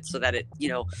whitewash it so that it,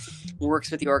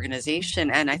 works with the organization.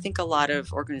 And I think a lot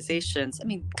of organizations, I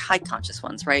mean, high conscious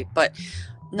ones, right? But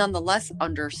nonetheless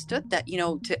understood that,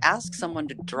 to ask someone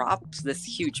to drop this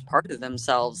huge part of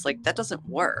themselves, like that doesn't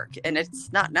work. And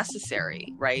it's not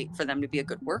necessary, right? For them to be a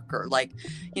good worker, like,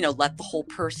 let the whole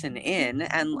person in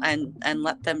and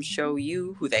let them show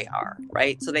you who they are,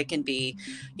 right? So they can be,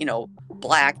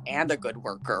 Black and a good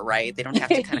worker, right? They don't have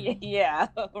to kind of yeah,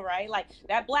 right. Like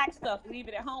that Black stuff, leave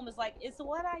it at home. It's like, it's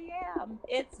what I am.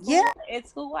 It's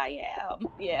who I am.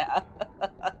 Yeah.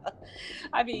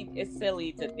 I mean, it's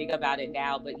silly to think about it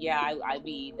now, but yeah, I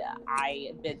mean,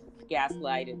 I've been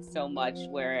gaslighted so much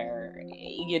where,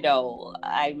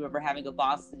 I remember having a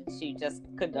boss and she just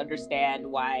couldn't understand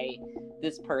why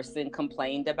this person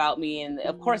complained about me. And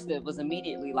of course it was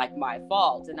immediately like my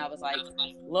fault. And I was like,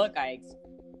 look, I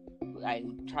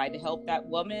tried to help that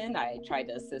woman. I tried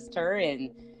to assist her, and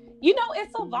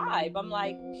it's a vibe. I'm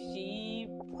like, she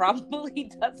probably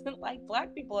doesn't like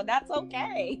Black people, and that's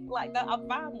okay. Like, I'm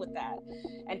fine with that.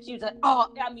 And she was like, oh,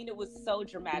 I mean, it was so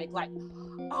dramatic. Like,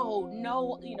 oh,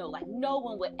 no, you know, like, no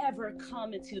one would ever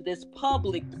come into this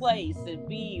public place and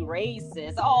be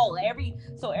racist.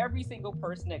 So every single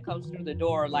person that comes through the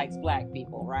door likes Black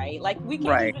people, right? Like, we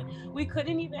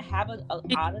couldn't even have an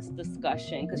honest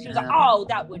discussion, because she was like, oh,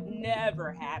 that would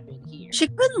never happen here. She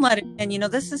couldn't let it in. You know,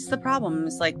 this is the problem.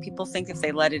 It's like, people think if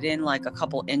they let it in like a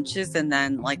couple inches, and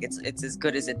then like it's as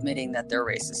good as admitting that they're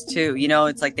racist too. You know,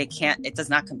 it's like it does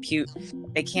not compute.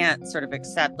 They can't sort of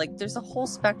accept, like, there's a whole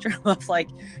spectrum of like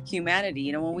humanity.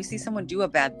 You know, when we see someone do a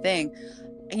bad thing,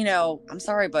 you know, I'm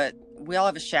sorry, but we all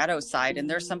have a shadow side, and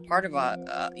there's some part of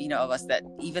of us that,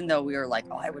 even though we were like,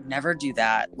 oh, I would never do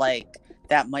that, like,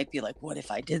 that might be like, what if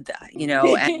I did that, you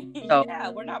know? And so, yeah,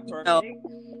 we're not perfect.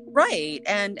 Right.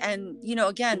 And, you know,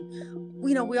 again,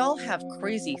 you know, we all have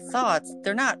crazy thoughts.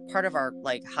 They're not part of our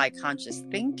like high conscious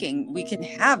thinking. We can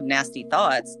have nasty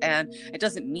thoughts, and it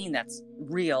doesn't mean that's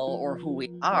real or who we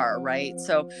are. Right.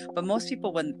 So, but most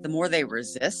people, the more they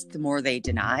resist, the more they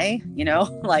deny, you know,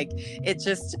 like, it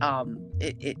just,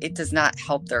 it does not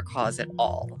help their cause at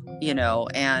all, you know,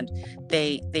 and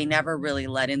they never really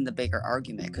let in the bigger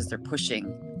argument, because they're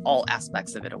pushing all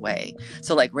aspects of it away.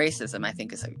 So like racism, I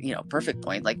think, is a, you know, perfect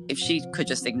point. Like, if she could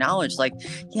just acknowledge, like,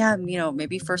 yeah, you know,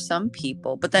 maybe for some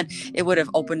people, but then it would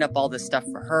have opened up all this stuff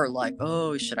for her, like,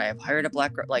 oh, should I have hired a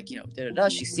Black girl? Like, you know,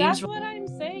 she seems. That's what I'm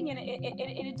saying, and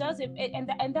it doesn't,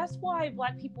 and that's why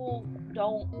Black people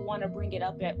don't want to bring it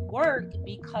up at work,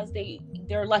 because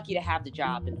they're lucky to have the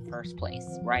job in the first place,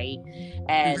 right?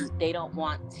 And they don't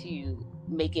want to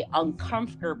make it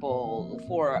uncomfortable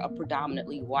for a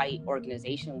predominantly white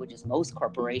organization, which is most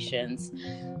corporations,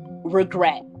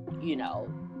 regret, you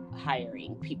know,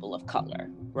 hiring people of color,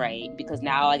 right? Because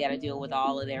now I got to deal with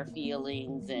all of their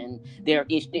feelings, and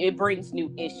it brings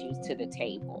new issues to the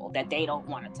table that they don't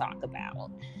want to talk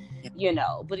about, you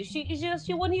know. But if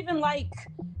she wouldn't even, like,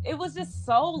 it was just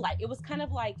so, like, it was kind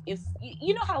of like, if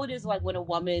you know how it is, like, when a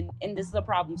woman, and this is a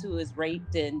problem too, is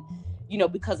raped, and you know,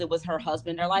 because it was her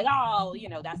husband, they're like, oh, you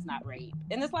know, that's not rape.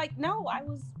 And it's like, no,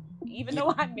 even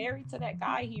though I'm married to that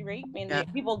guy, he raped me.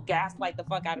 And people gaslight the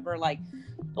fuck out of her, like,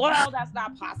 well, that's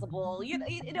not possible. You know,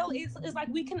 it's like,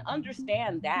 we can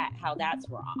understand that, how that's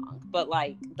wrong, but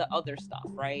like the other stuff,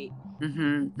 right?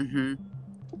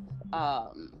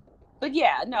 But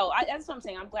yeah, no, that's what I'm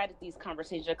saying. I'm glad that these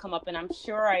conversations have come up, and I'm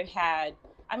sure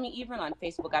even on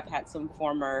Facebook, I've had some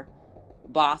former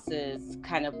bosses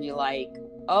kind of be like,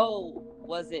 oh,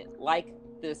 was it like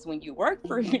this when you worked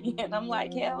for me? And I'm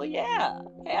like, hell yeah.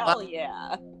 Well,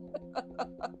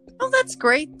 that's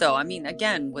great though. I mean,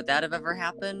 again, would that have ever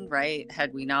happened, right?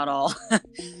 Had we not all,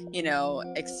 you know,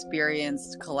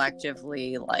 experienced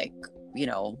collectively, like, you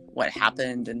know, what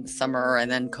happened in the summer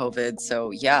and then COVID.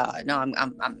 So yeah, no,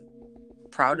 I'm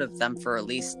proud of them for at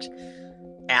least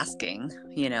asking,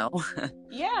 you know.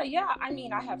 yeah. I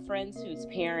mean, I have friends whose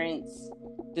parents,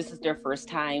 this is their first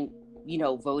time, you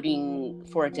know, voting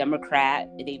for a Democrat.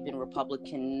 They've been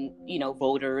Republican, you know,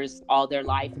 voters all their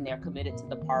life, and they're committed to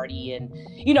the party. And,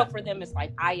 you know, for them, it's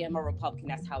like, I am a Republican.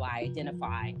 That's how I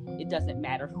identify. It doesn't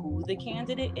matter who the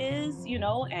candidate is, you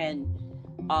know, and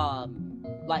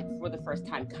like, for the first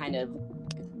time, kind of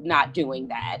not doing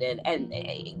that. And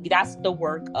that's the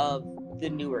work of the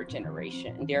newer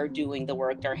generation. They're doing the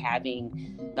work. They're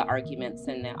having the arguments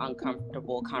and the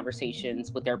uncomfortable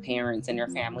conversations with their parents and their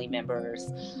family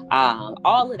members.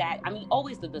 All of that. I mean,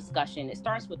 always the discussion. It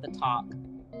starts with the talk.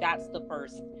 That's the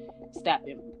first step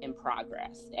in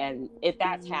progress. And if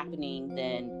that's happening,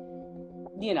 then,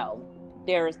 you know,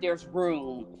 there's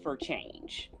room for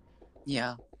change.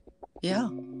 Yeah.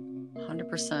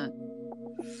 100%.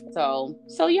 So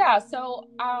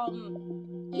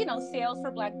you know, sales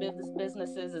for Black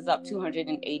businesses is up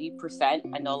 280%.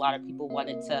 I know a lot of people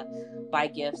wanted to buy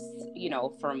gifts, you know,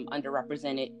 from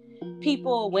underrepresented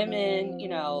people, women, you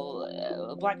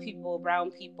know, Black people,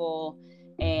 brown people.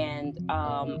 And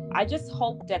I just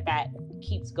hope that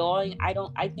keeps going. I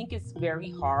think it's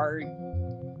very hard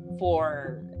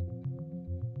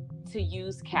to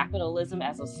use capitalism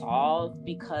as a solve,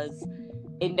 because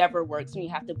it never works when you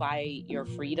have to buy your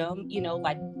freedom, you know,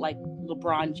 like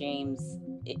LeBron James.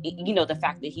 You know, the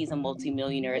fact that he's a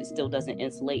multimillionaire, it still doesn't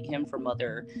insulate him from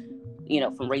other, you know,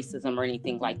 from racism or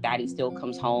anything like that. He still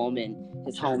comes home and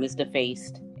his home is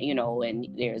defaced, you know, and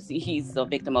he's a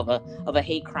victim of a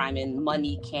hate crime, and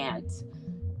money can't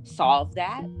solve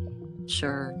that.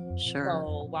 Sure.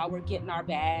 So while we're getting our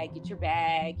bag, get your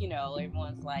bag, you know,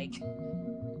 everyone's like,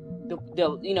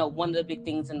 you know, one of the big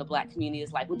things in the Black community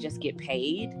is like, we'll just get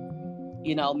paid,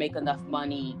 you know, make enough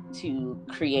money to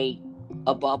create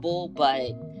a bubble,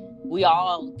 but we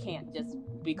all can't just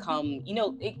become,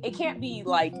 it can't be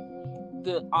like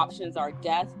the options are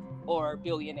death or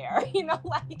billionaire,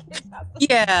 like it's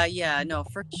not No,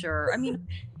 for sure. I mean,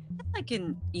 I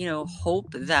can, hope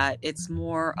that it's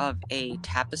more of a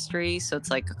tapestry. So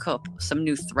it's like some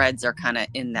new threads are kind of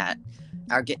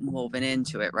are getting woven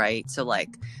into it, right? So like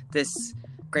this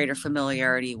greater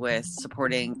familiarity with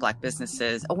supporting Black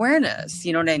businesses, awareness,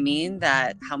 you know what I mean?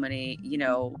 That how many,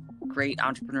 great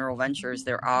entrepreneurial ventures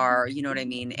there are, you know what I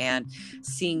mean? And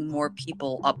seeing more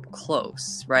people up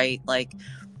close, right? Like,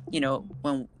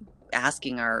 when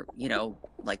asking our,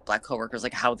 like Black coworkers,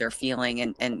 like how they're feeling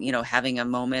and, having a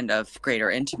moment of greater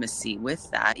intimacy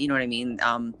with that, you know what I mean?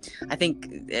 I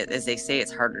think as they say,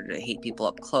 it's harder to hate people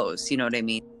up close, you know what I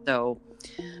mean? So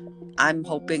I'm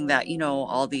hoping that,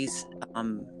 all these,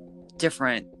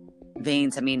 different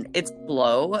veins, I mean, it's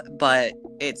slow, but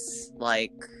it's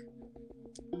like,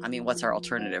 I mean, what's our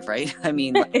alternative, right? I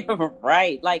mean,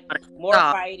 right. Like more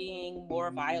fighting,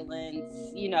 more violence,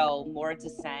 more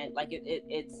dissent. Like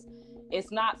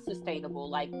it's not sustainable.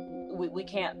 Like we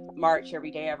can't march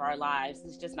every day of our lives.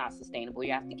 It's just not sustainable.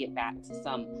 You have to get back to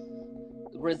some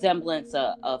resemblance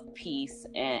of peace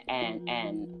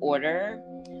and order.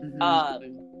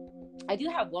 Mm-hmm. I do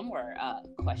have one more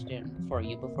question for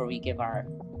you before we give our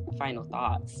final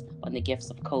thoughts on the gifts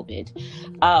of COVID.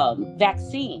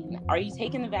 Vaccine. Are you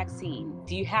taking the vaccine?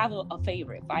 Do you have a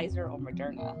favorite, Pfizer or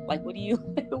Moderna? Like, what do you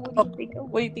think?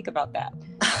 What do you think about that?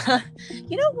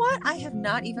 You know what? I have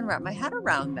not even wrapped my head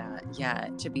around that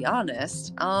yet, to be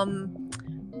honest.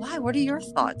 Why? What are your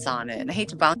thoughts on it? And I hate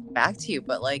to bounce back to you,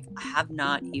 but like, I have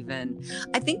not even.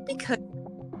 I think because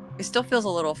it still feels a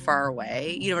little far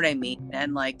away. You know what I mean?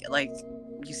 And like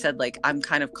you said, like I'm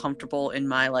kind of comfortable in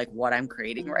my like what I'm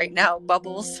creating right now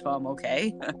bubble, so I'm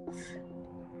okay.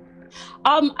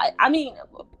 I mean,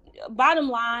 bottom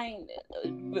line,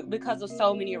 because of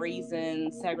so many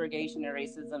reasons, segregation and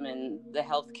racism and the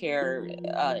healthcare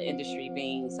industry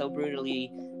being so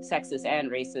brutally sexist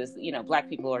and racist, Black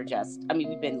people are just, I mean,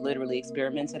 we've been literally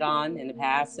experimented on in the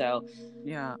past. So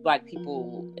yeah, Black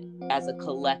people as a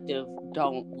collective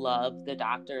don't love the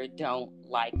doctor, don't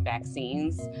like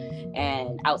vaccines.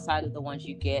 And outside of the ones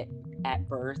you get at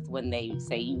birth when they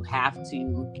say you have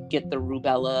to get the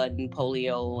rubella and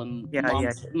polio and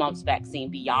mumps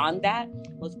vaccine, beyond that,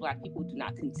 most Black people do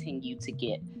not continue to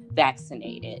get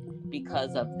vaccinated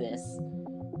because of this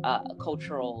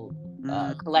cultural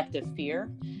collective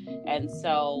fear. And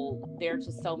so there are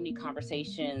just so many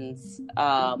conversations,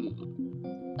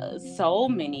 so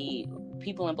many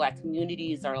people in Black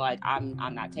communities are like, I'm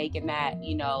not taking that,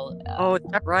 Oh, is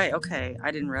that right? Okay.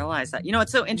 I didn't realize that.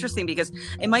 It's so interesting because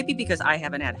it might be because I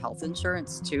haven't had health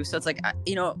insurance too. So it's like,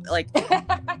 like,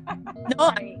 no,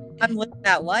 right. I'm living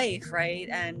that life. Right.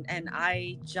 And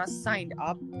I just signed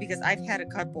up because I've had a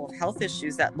couple of health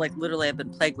issues that like literally I've been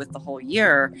plagued with the whole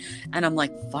year. And I'm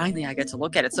like, finally I get to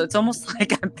look at it. So it's almost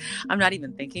like I'm not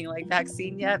even thinking like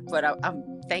vaccine yet, but I'm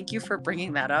thank you for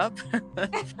bringing that up.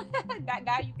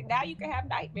 now you can have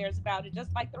nightmares about it just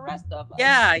like the rest of us.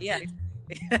 Yeah.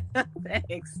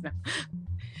 Thanks.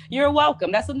 You're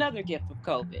welcome. That's another gift of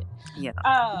COVID. Yeah.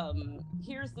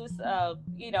 Here's this, I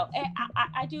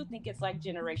do think it's like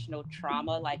generational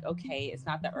trauma. Like, okay, it's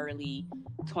not the early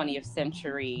 20th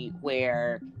century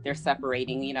where they're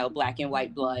separating, Black and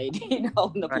white blood, in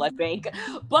the blood bank.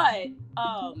 But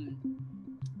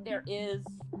there is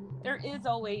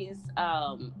always,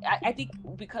 I think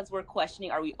because we're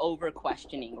questioning, are we over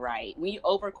questioning, right? When you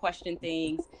over question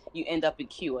things, you end up in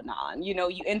QAnon,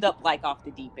 you end up like off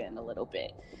the deep end a little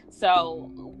bit. So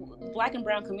Black and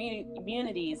brown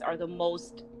communities are the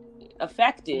most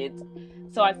affected.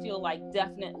 So I feel like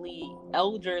definitely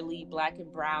elderly Black and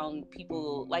brown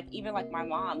people, like even like my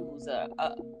mom, who's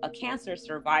a cancer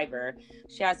survivor,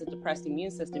 she has a depressed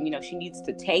immune system, she needs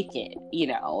to take it,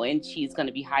 and she's going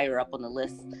to be higher up on the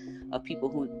list of people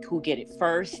who get it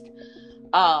first.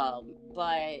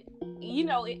 But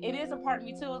it is a part of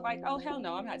me too, like, oh hell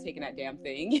no, I'm not taking that damn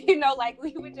thing. Like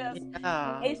we would just,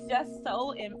 it's just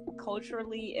so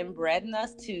culturally inbred in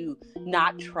us to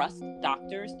not trust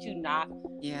doctors, to not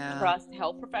trust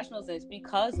health professionals. And it's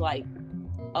because like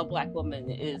a Black woman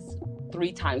is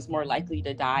 3 times more likely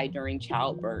to die during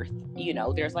childbirth.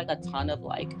 There's like a ton of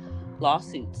like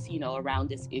lawsuits, around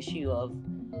this issue of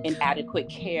inadequate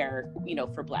care,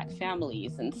 for Black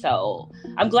families. And so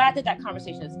I'm glad that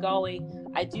conversation is going.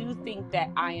 I do think that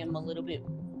I am a little bit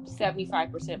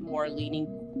 75% more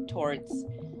leaning towards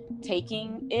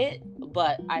taking it,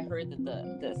 but I heard that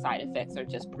the side effects are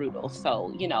just brutal.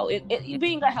 So,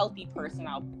 being a healthy person,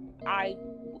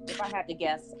 if I had to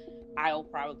guess, I'll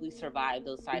probably survive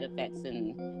those side effects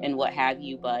and what have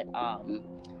you. But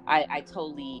I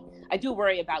totally, I do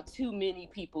worry about too many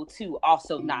people too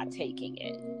also not taking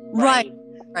it. Right.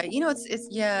 Right.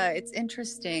 Right. It's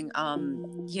interesting.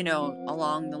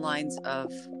 Along the lines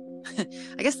of,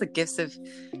 I guess, the gifts of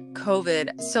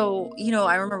COVID. So,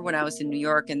 I remember when I was in New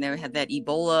York and they had that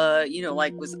Ebola,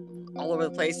 like was all over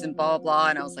the place and blah, blah.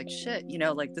 And I was like, shit,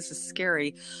 like this is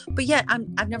scary. But yet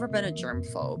I've never been a germ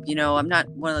phobe. I'm not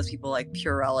one of those people like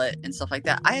Purell and stuff like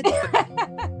that. I had,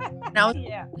 now,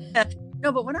 Yeah.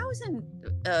 no, but when I was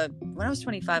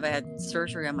 25, I had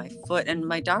surgery on my foot, and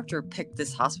my doctor picked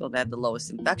this hospital that had the lowest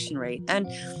infection rate. And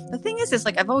the thing is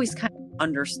like, I've always kind of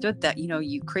understood that,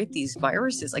 you create these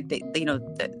viruses, like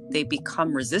they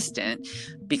become resistant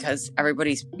because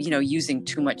everybody's, using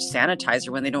too much sanitizer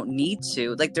when they don't need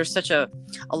to. Like there's such a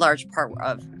large part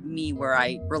of me where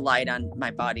I relied on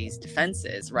my body's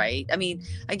defenses, right? I mean,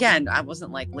 again, I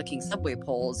wasn't like licking subway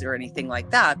poles or anything like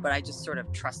that, but I just sort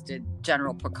of trusted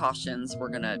general precautions were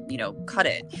gonna, cut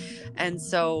it. And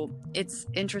so it's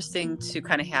interesting to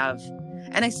kind of have,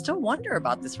 and I still wonder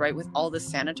about this, right? With all the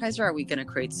sanitizer, are we going to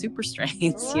create super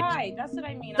strains? Right. That's what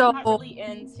I mean. So, I'm not really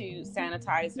into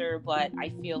sanitizer, but I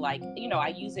feel like,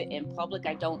 I use it in public.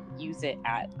 I don't use it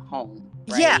at home.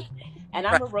 Right. Yeah. And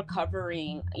I'm a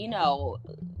recovering,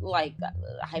 like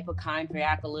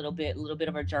hypochondriac a little bit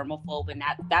of a germaphobe. And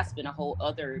that's been a whole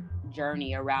other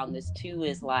journey around this too,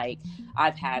 is like,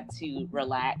 I've had to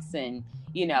relax and,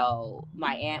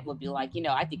 my aunt would be like,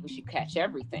 I think we should catch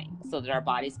everything so that our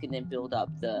bodies can then build up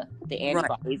the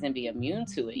antibodies and be immune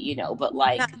to it, but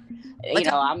like,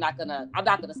 I'm not gonna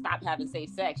stop having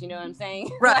safe sex. You know what I'm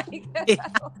saying? Right.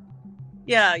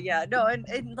 Yeah. No.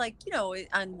 And like,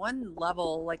 on one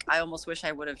level, like I almost wish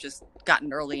I would have just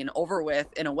gotten early and over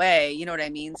with in a way, you know what I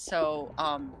mean? So,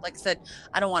 like I said,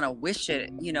 I don't want to wish it,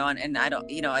 and I don't,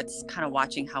 it's kind of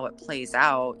watching how it plays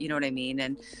out, you know what I mean?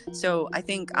 And so I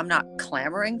think I'm not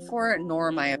clamoring for it, nor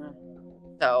am I.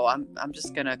 So I'm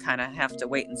just going to kind of have to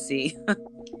wait and see.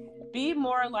 Be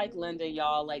more like Linda,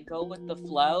 y'all. Like, go with the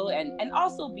flow and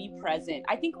also be present.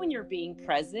 I think when you're being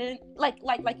present, like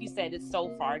you said, it's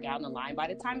so far down the line. By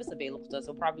the time it's available to us,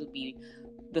 it'll probably be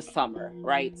the summer,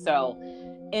 right? So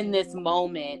in this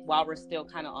moment, while we're still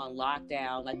kind of on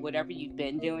lockdown, like whatever you've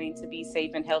been doing to be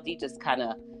safe and healthy, just kind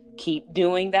of keep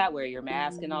doing that, wear your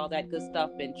mask and all that good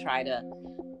stuff, and try to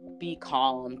be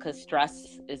calm, because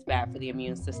stress is bad for the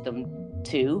immune system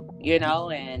too,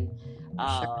 and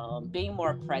being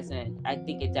more present, I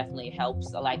think it definitely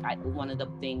helps. Like one of the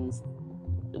things,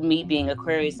 me being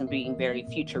Aquarius and being very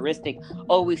futuristic,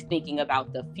 always thinking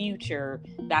about the future,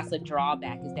 that's a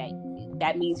drawback, is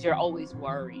that means you're always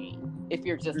worrying if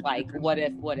you're just like, what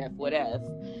if?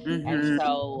 Mm-hmm. And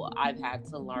so I've had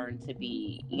to learn to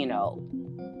be,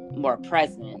 more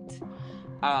present.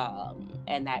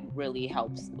 And that really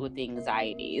helps with the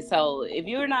anxiety. So if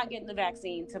you're not getting the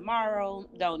vaccine tomorrow,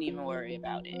 don't even worry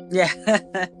about it.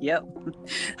 Yeah. Yep.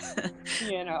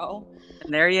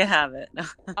 And there you have it.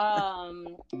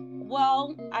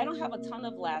 Well, I don't have a ton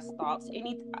of last thoughts.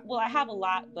 I have a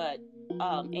lot, but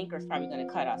Anchor's probably going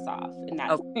to cut us off, and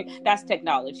that's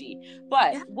technology.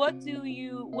 But what would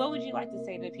you like to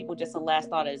say to people? Just a last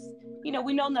thought is,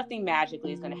 we know nothing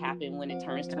magically is going to happen when it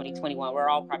turns 2021. We're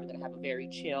all probably going to have a very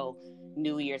chill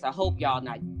New Year's. I hope y'all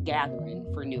not gathering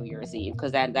for New Year's Eve,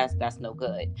 because that's no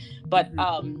good. But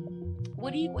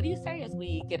what do you say as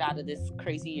we get out of this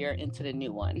crazy year into the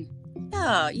new one?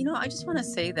 Yeah, I just want to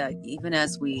say that even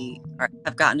as we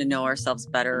have gotten to know ourselves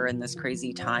better in this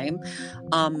crazy time,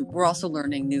 we're also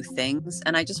learning new things.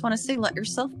 And I just want to say, let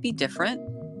yourself be different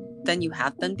than you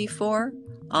have been before.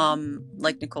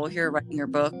 Like Nicole here, writing her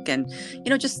book, and,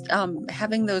 just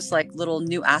having those like little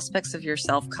new aspects of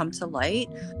yourself come to light.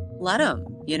 Let them,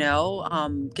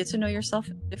 get to know yourself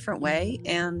in a different way,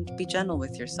 and be gentle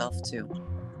with yourself too.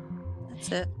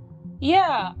 That's it.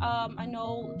 Yeah, I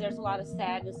know there's a lot of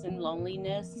sadness and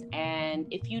loneliness, and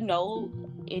if you know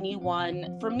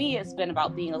anyone, for me, it's been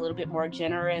about being a little bit more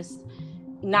generous,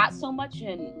 not so much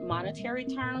in monetary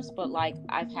terms, but like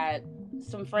I've had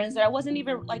some friends that I wasn't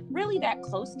even like really that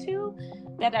close to,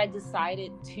 that I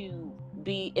decided to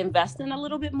be investing a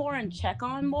little bit more and check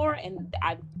on more, and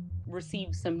I've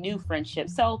received some new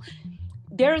friendships. So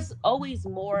there's always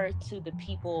more to the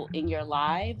people in your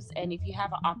lives, and if you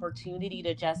have an opportunity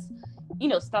to just,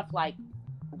 stuff like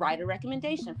write a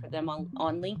recommendation for them on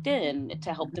LinkedIn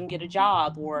to help them get a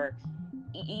job, or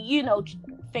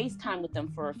FaceTime with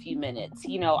them for a few minutes.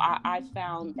 I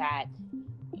found that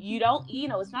you don't,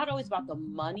 it's not always about the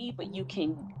money, but you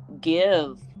can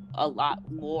give a lot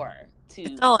more to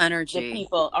it's all energy. The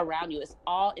people around you. It's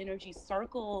all energy.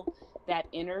 Circle that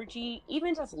energy,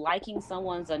 even just liking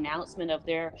someone's announcement of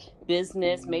their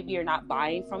business. Maybe you're not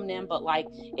buying from them, but like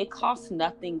it costs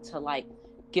nothing to like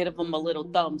give them a little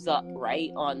thumbs up, right,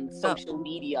 on social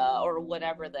media or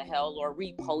whatever the hell, or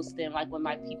repost them. Like when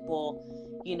my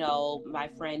people, you know, my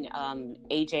friend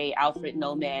AJ Alfred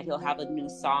Nomad, he'll have a new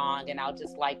song and I'll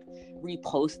just like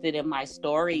repost it in my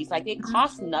stories. Like it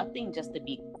costs nothing just to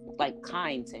be like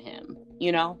kind to him,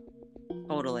 you know?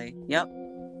 Totally. Yep.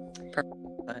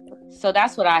 Perfect. So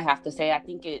that's what I have to say. I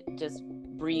think it just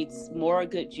breeds more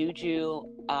good juju.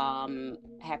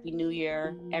 Happy New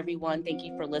Year, everyone. Thank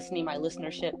you for listening. My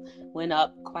listenership went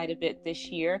up quite a bit this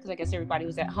year because I guess everybody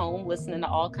was at home listening to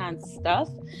all kinds of stuff.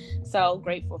 So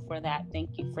grateful for that.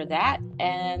 Thank you for that.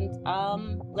 And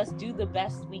let's do the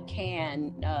best we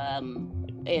can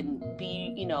and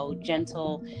be, you know,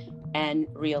 gentle and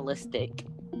realistic.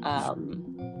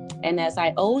 And as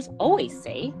I always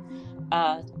say,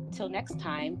 till next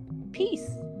time, peace.